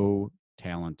so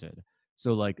talented.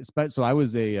 So like, so I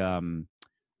was a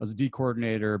D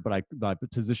coordinator, but I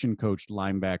position coached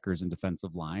linebackers and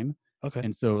defensive line. Okay.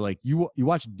 And so like you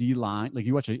watch D line, like if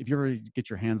you ever get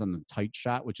your hands on the tight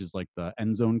shot, which is like the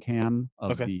end zone cam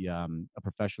of Okay. the a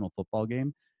professional football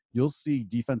game, you'll see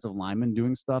defensive linemen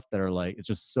doing stuff that are like it's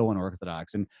just so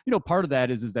unorthodox. And part of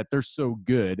that is that they're so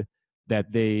good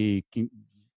that they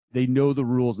know the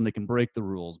rules and they can break the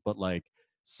rules, but like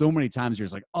so many times you're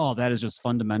just like, oh, that is just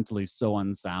fundamentally so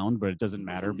unsound, but it doesn't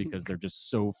matter because they're just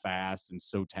so fast and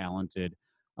so talented.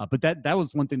 But that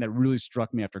was one thing that really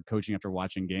struck me after coaching, after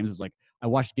watching games, is like I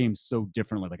watched games so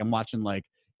differently. Like I'm watching like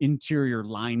interior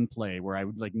line play where I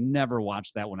would like never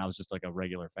watch that when I was just like a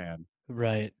regular fan.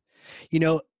 Right. You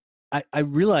know, I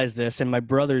realized this, and my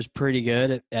brother's pretty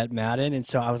good at Madden, and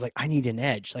so I was like, I need an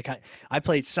edge. Like I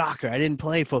played soccer, I didn't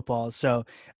play football, so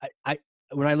I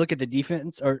when I look at the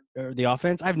defense or the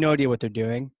offense, I have no idea what they're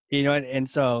doing, you know, and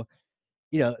so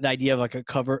the idea of like a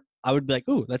cover, I would be like,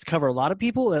 ooh, let's cover a lot of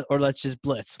people or let's just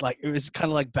blitz. Like it was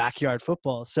kind of like backyard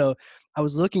football. So I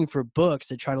was looking for books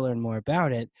to try to learn more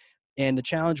about it, and the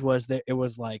challenge was that it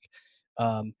was like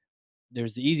um,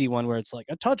 there's the easy one where it's like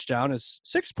a touchdown is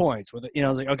 6 points with it. I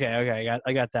was like, okay,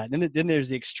 I got that. And then there's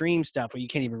the extreme stuff where you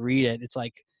can't even read it. It's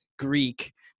like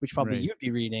Greek, which probably Right. you'd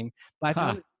be reading. But I found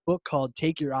Ha. this book called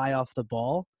Take Your Eye Off the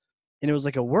Ball, and it was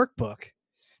like a workbook.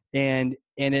 And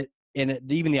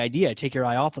even the idea, take your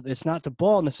eye off of it, it's not the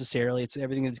ball necessarily, it's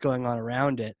everything that's going on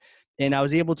around it. And I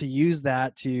was able to use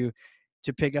that to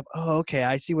pick up, oh, okay,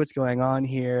 I see what's going on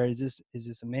here. Is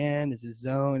this a man? Is this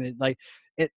zone?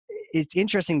 It's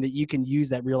interesting that you can use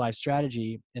that real life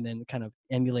strategy and then kind of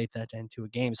emulate that into a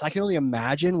game. So I can only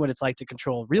imagine what it's like to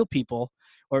control real people,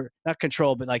 or not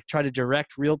control, but like try to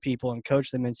direct real people and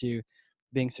coach them into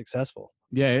being successful.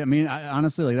 Yeah, I mean, I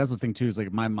honestly, like, that's the thing too, is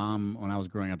like my mom, when I was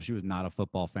growing up, she was not a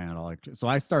football fan at all. Like, so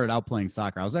I started out playing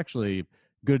soccer. I was actually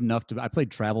good enough I played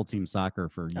travel team soccer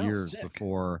for Oh, years sick.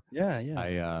 before Yeah, yeah.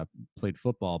 I played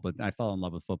football, but I fell in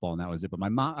love with football and that was it. But my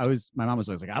mom was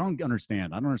always like, I don't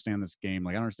understand. I don't understand this game.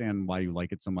 Like, I don't understand why you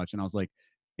like it so much. And I was like,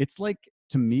 it's like,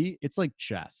 to me, it's like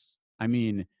chess. I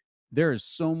mean, there is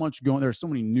so much going, there are so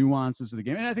many nuances to the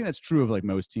game. And I think that's true of like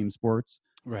most team sports.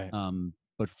 Right.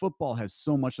 But football has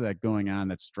so much of that going on,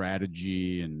 that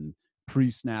strategy and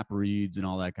pre-snap reads and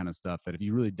all that kind of stuff, that if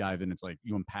you really dive in, it's like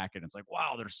you unpack it and it's like,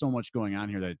 wow, there's so much going on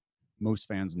here that most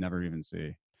fans never even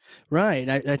see. Right.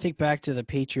 I think back to the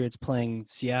Patriots playing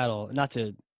Seattle, not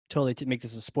to totally to make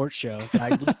this a sports show, but I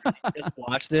literally just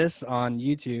watched this on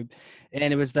YouTube,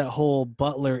 and it was that whole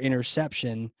Butler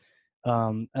interception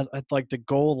at like the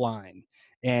goal line.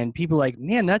 And people like,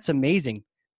 man, that's amazing.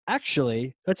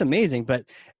 Actually, that's amazing. But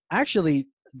actually,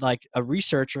 like a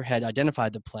researcher had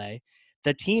identified the play.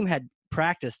 The team had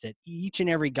practiced it. Each and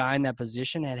every guy in that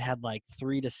position had had like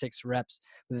 3 to 6 reps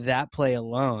with that play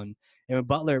alone. And when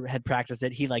Butler had practiced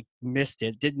it, he like missed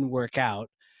it, didn't work out.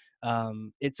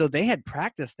 So they had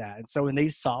practiced that, and so when they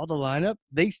saw the lineup,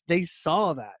 they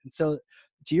saw that. And so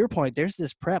to your point, there's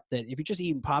this prep that if you're just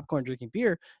eating popcorn, drinking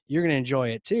beer, you're going to enjoy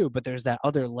it too. But there's that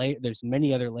other layer. There's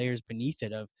many other layers beneath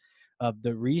it of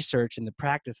the research and the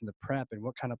practice and the prep and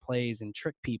what kind of plays and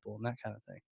trick people and that kind of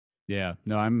thing. Yeah,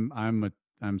 no,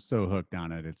 I'm so hooked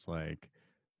on it. It's like,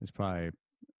 it's probably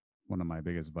one of my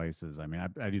biggest vices. I mean,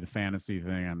 I do the fantasy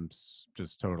thing.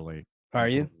 Just totally, Are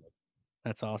I'm you? totally.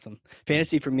 That's awesome. Yeah.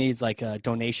 Fantasy for me is like a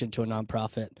donation to a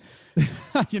nonprofit.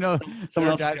 You know, there Someone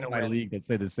are else is guys going in to my win. league that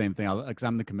say the same thing. Because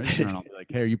I'm the commissioner, and I'll be like,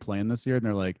 "Hey, are you playing this year?" And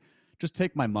they're like, "Just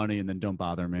take my money and then don't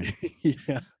bother me."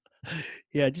 Yeah.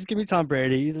 Yeah, just give me Tom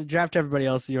Brady. You draft everybody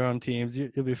else to your own teams.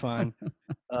 You'll be fine.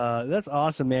 That's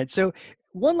awesome, man. So,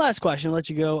 one last question, I'll let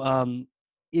you go.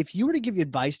 If you were to give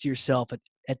advice to yourself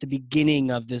at the beginning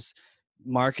of this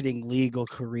marketing legal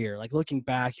career, like looking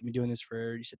back, you've been doing this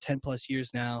for, you said, 10 plus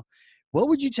years now. What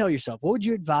would you tell yourself? What would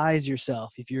you advise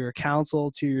yourself if you're a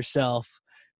counsel to yourself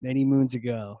many moons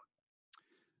ago?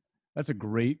 That's a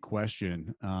great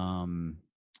question.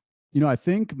 I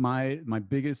think my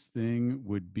biggest thing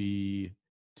would be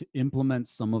to implement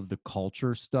some of the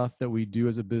culture stuff that we do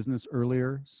as a business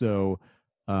earlier. So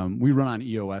we run on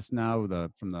EOS now,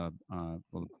 from the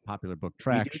popular book We do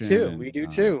Traction, too. We and do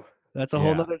too. That's a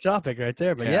whole yeah, nother topic right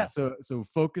there. But yeah. yeah. So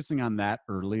focusing on that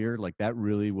earlier, like that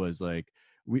really was like,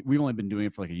 we've only been doing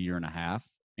it for like a year and a half,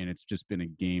 and it's just been a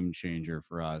game changer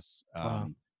for us. Wow.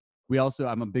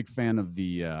 I'm a big fan of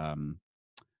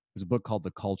there's a book called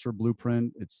The Culture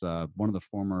Blueprint. It's one of the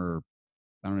former,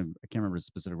 I can't remember his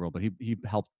specific role, but he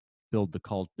helped build the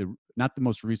cult, not the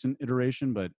most recent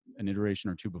iteration, but an iteration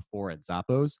or two before at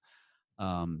Zappos.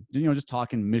 Just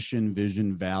talking mission,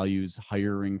 vision, values,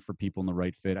 hiring for people in the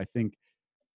right fit. I think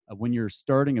when you're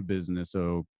starting a business,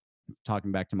 so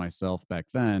talking back to myself back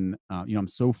then, I'm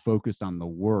so focused on the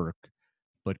work,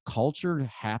 but culture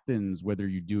happens whether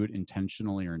you do it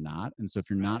intentionally or not. And so if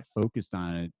you're not focused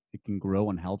on it, it can grow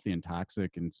unhealthy and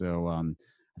toxic. And so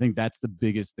I think that's the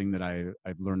biggest thing that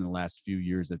I've learned in the last few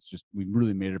years. That's just, we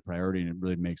really made it a priority, and it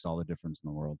really makes all the difference in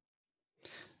the world.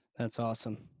 That's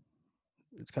awesome.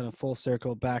 It's kind of full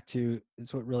circle back to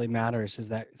it's what really matters is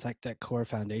that it's like that core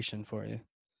foundation for you.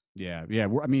 Yeah. Yeah.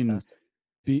 I mean, Fantastic.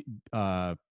 be,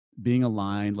 uh, being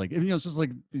aligned, like, it's just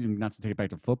like, not to take it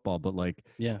back to football, but like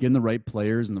Yeah. getting the right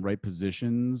players in the right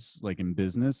positions, like in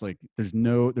business, like there's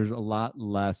a lot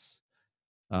less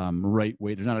right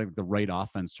way. There's not like the right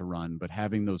offense to run, but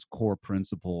having those core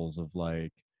principles of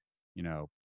like, you know,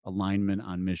 alignment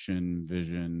on mission,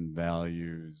 vision,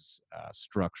 values,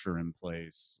 structure in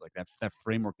place, like that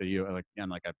framework that you like.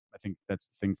 And like I think that's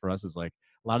the thing for us is like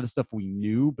a lot of the stuff we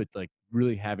knew, but like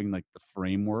really having like the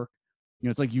framework.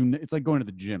 It's like it's like going to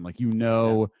the gym. Like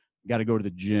got to go to the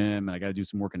gym and I got to do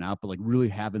some working out, but like really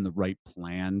having the right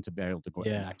plan to be able to go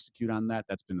and execute on that.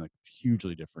 That's been like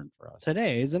hugely different for us.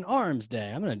 Today is an arms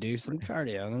day. I'm going to do some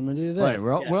cardio. I'm going to do this.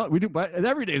 Right. Well, we do, but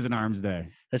every day is an arms day.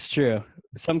 That's true.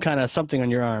 Some kind of something on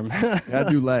your arm.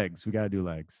 Gotta do legs. We got to do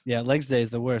legs. Yeah. Legs day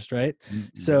is the worst, right?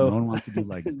 So no one wants to do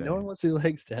legs day. No one wants to do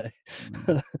legs day.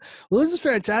 Well, this is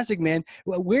fantastic, man.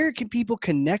 Where can people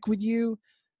connect with you?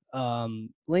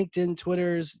 LinkedIn,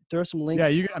 Twitter's, throw some links. Yeah,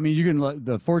 you can.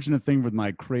 The fortunate thing with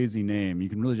my crazy name, you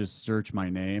can really just search my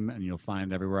name and you'll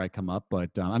find everywhere I come up.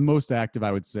 But I'm most active,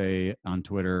 I would say, on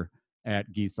Twitter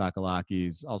at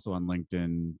Tsakalakis. Also on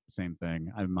LinkedIn, same thing.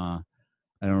 I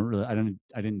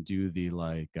didn't do the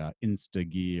like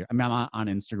Insta-Gee. I mean, I'm on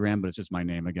Instagram, but it's just my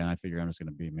name again. I figure I'm just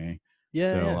going to be me.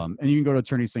 Yeah. So, and you can go to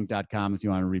attorneysync.com if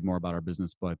you want to read more about our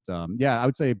business. But I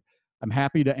would say I'm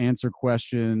happy to answer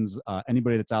questions.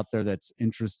 Anybody that's out there that's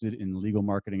interested in legal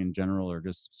marketing in general or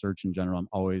just search in general, I'm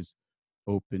always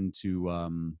open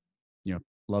to,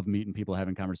 love meeting people,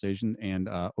 having conversation, and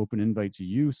open invite to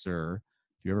you, sir.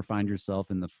 If you ever find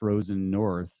yourself in the frozen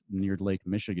north near Lake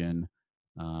Michigan,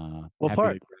 what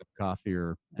part? To grab coffee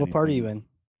or what part are you in?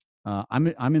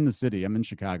 I'm in the city. I'm in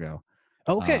Chicago.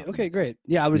 Okay. Okay, great.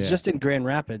 Yeah, I was just in Grand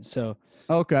Rapids. So.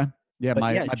 Okay. Yeah,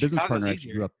 my business partner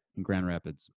actually grew up in Grand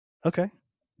Rapids. Okay.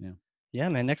 Yeah. Yeah,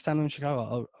 man. Next time I'm in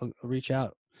Chicago, I'll reach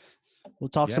out. We'll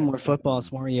talk some more football,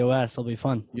 some more EOS. It'll be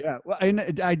fun. Yeah. Well,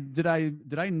 did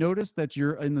I notice that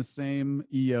you're in the same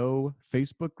EO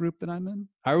Facebook group that I'm in?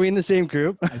 Are we in the same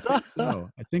group? I think so.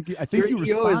 I think you're you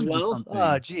EO responded as well. to something.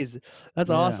 Oh, geez,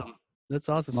 that's awesome. That's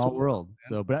awesome. Small world.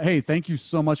 So, but hey, thank you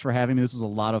so much for having me. This was a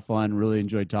lot of fun. Really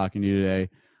enjoyed talking to you today.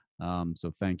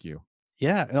 So thank you.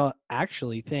 Yeah. No,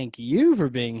 actually, thank you for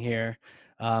being here.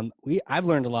 I've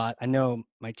learned a lot. I know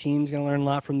my team's going to learn a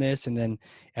lot from this, and then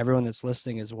everyone that's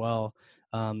listening as well.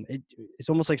 It's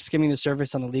almost like skimming the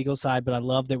surface on the legal side, but I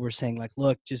love that we're saying like,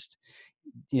 look, just,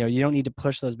 you don't need to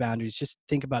push those boundaries. Just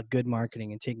think about good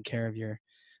marketing and taking care of your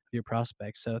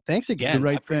prospects. So thanks again. The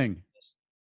right thing.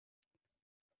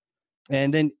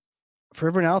 And then for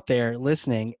everyone out there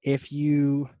listening, if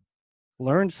you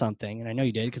learned something, and I know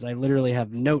you did because I literally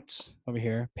have notes over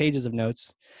here, pages of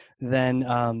notes, then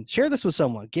share this with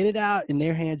someone. Get it out in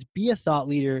their hands. Be a thought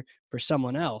leader for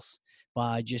someone else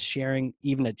by just sharing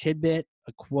even a tidbit,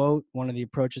 a quote, one of the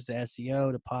approaches to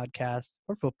SEO, to podcast,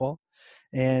 or football,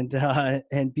 and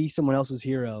be someone else's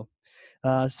hero.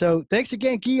 So thanks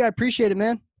again, Guy. I appreciate it,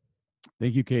 man.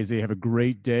 Thank you, KZ. Have a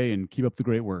great day and keep up the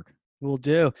great work. Will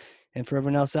do. And for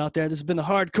everyone else out there, this has been the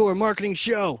Hardcore Marketing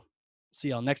Show. See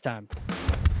y'all next time.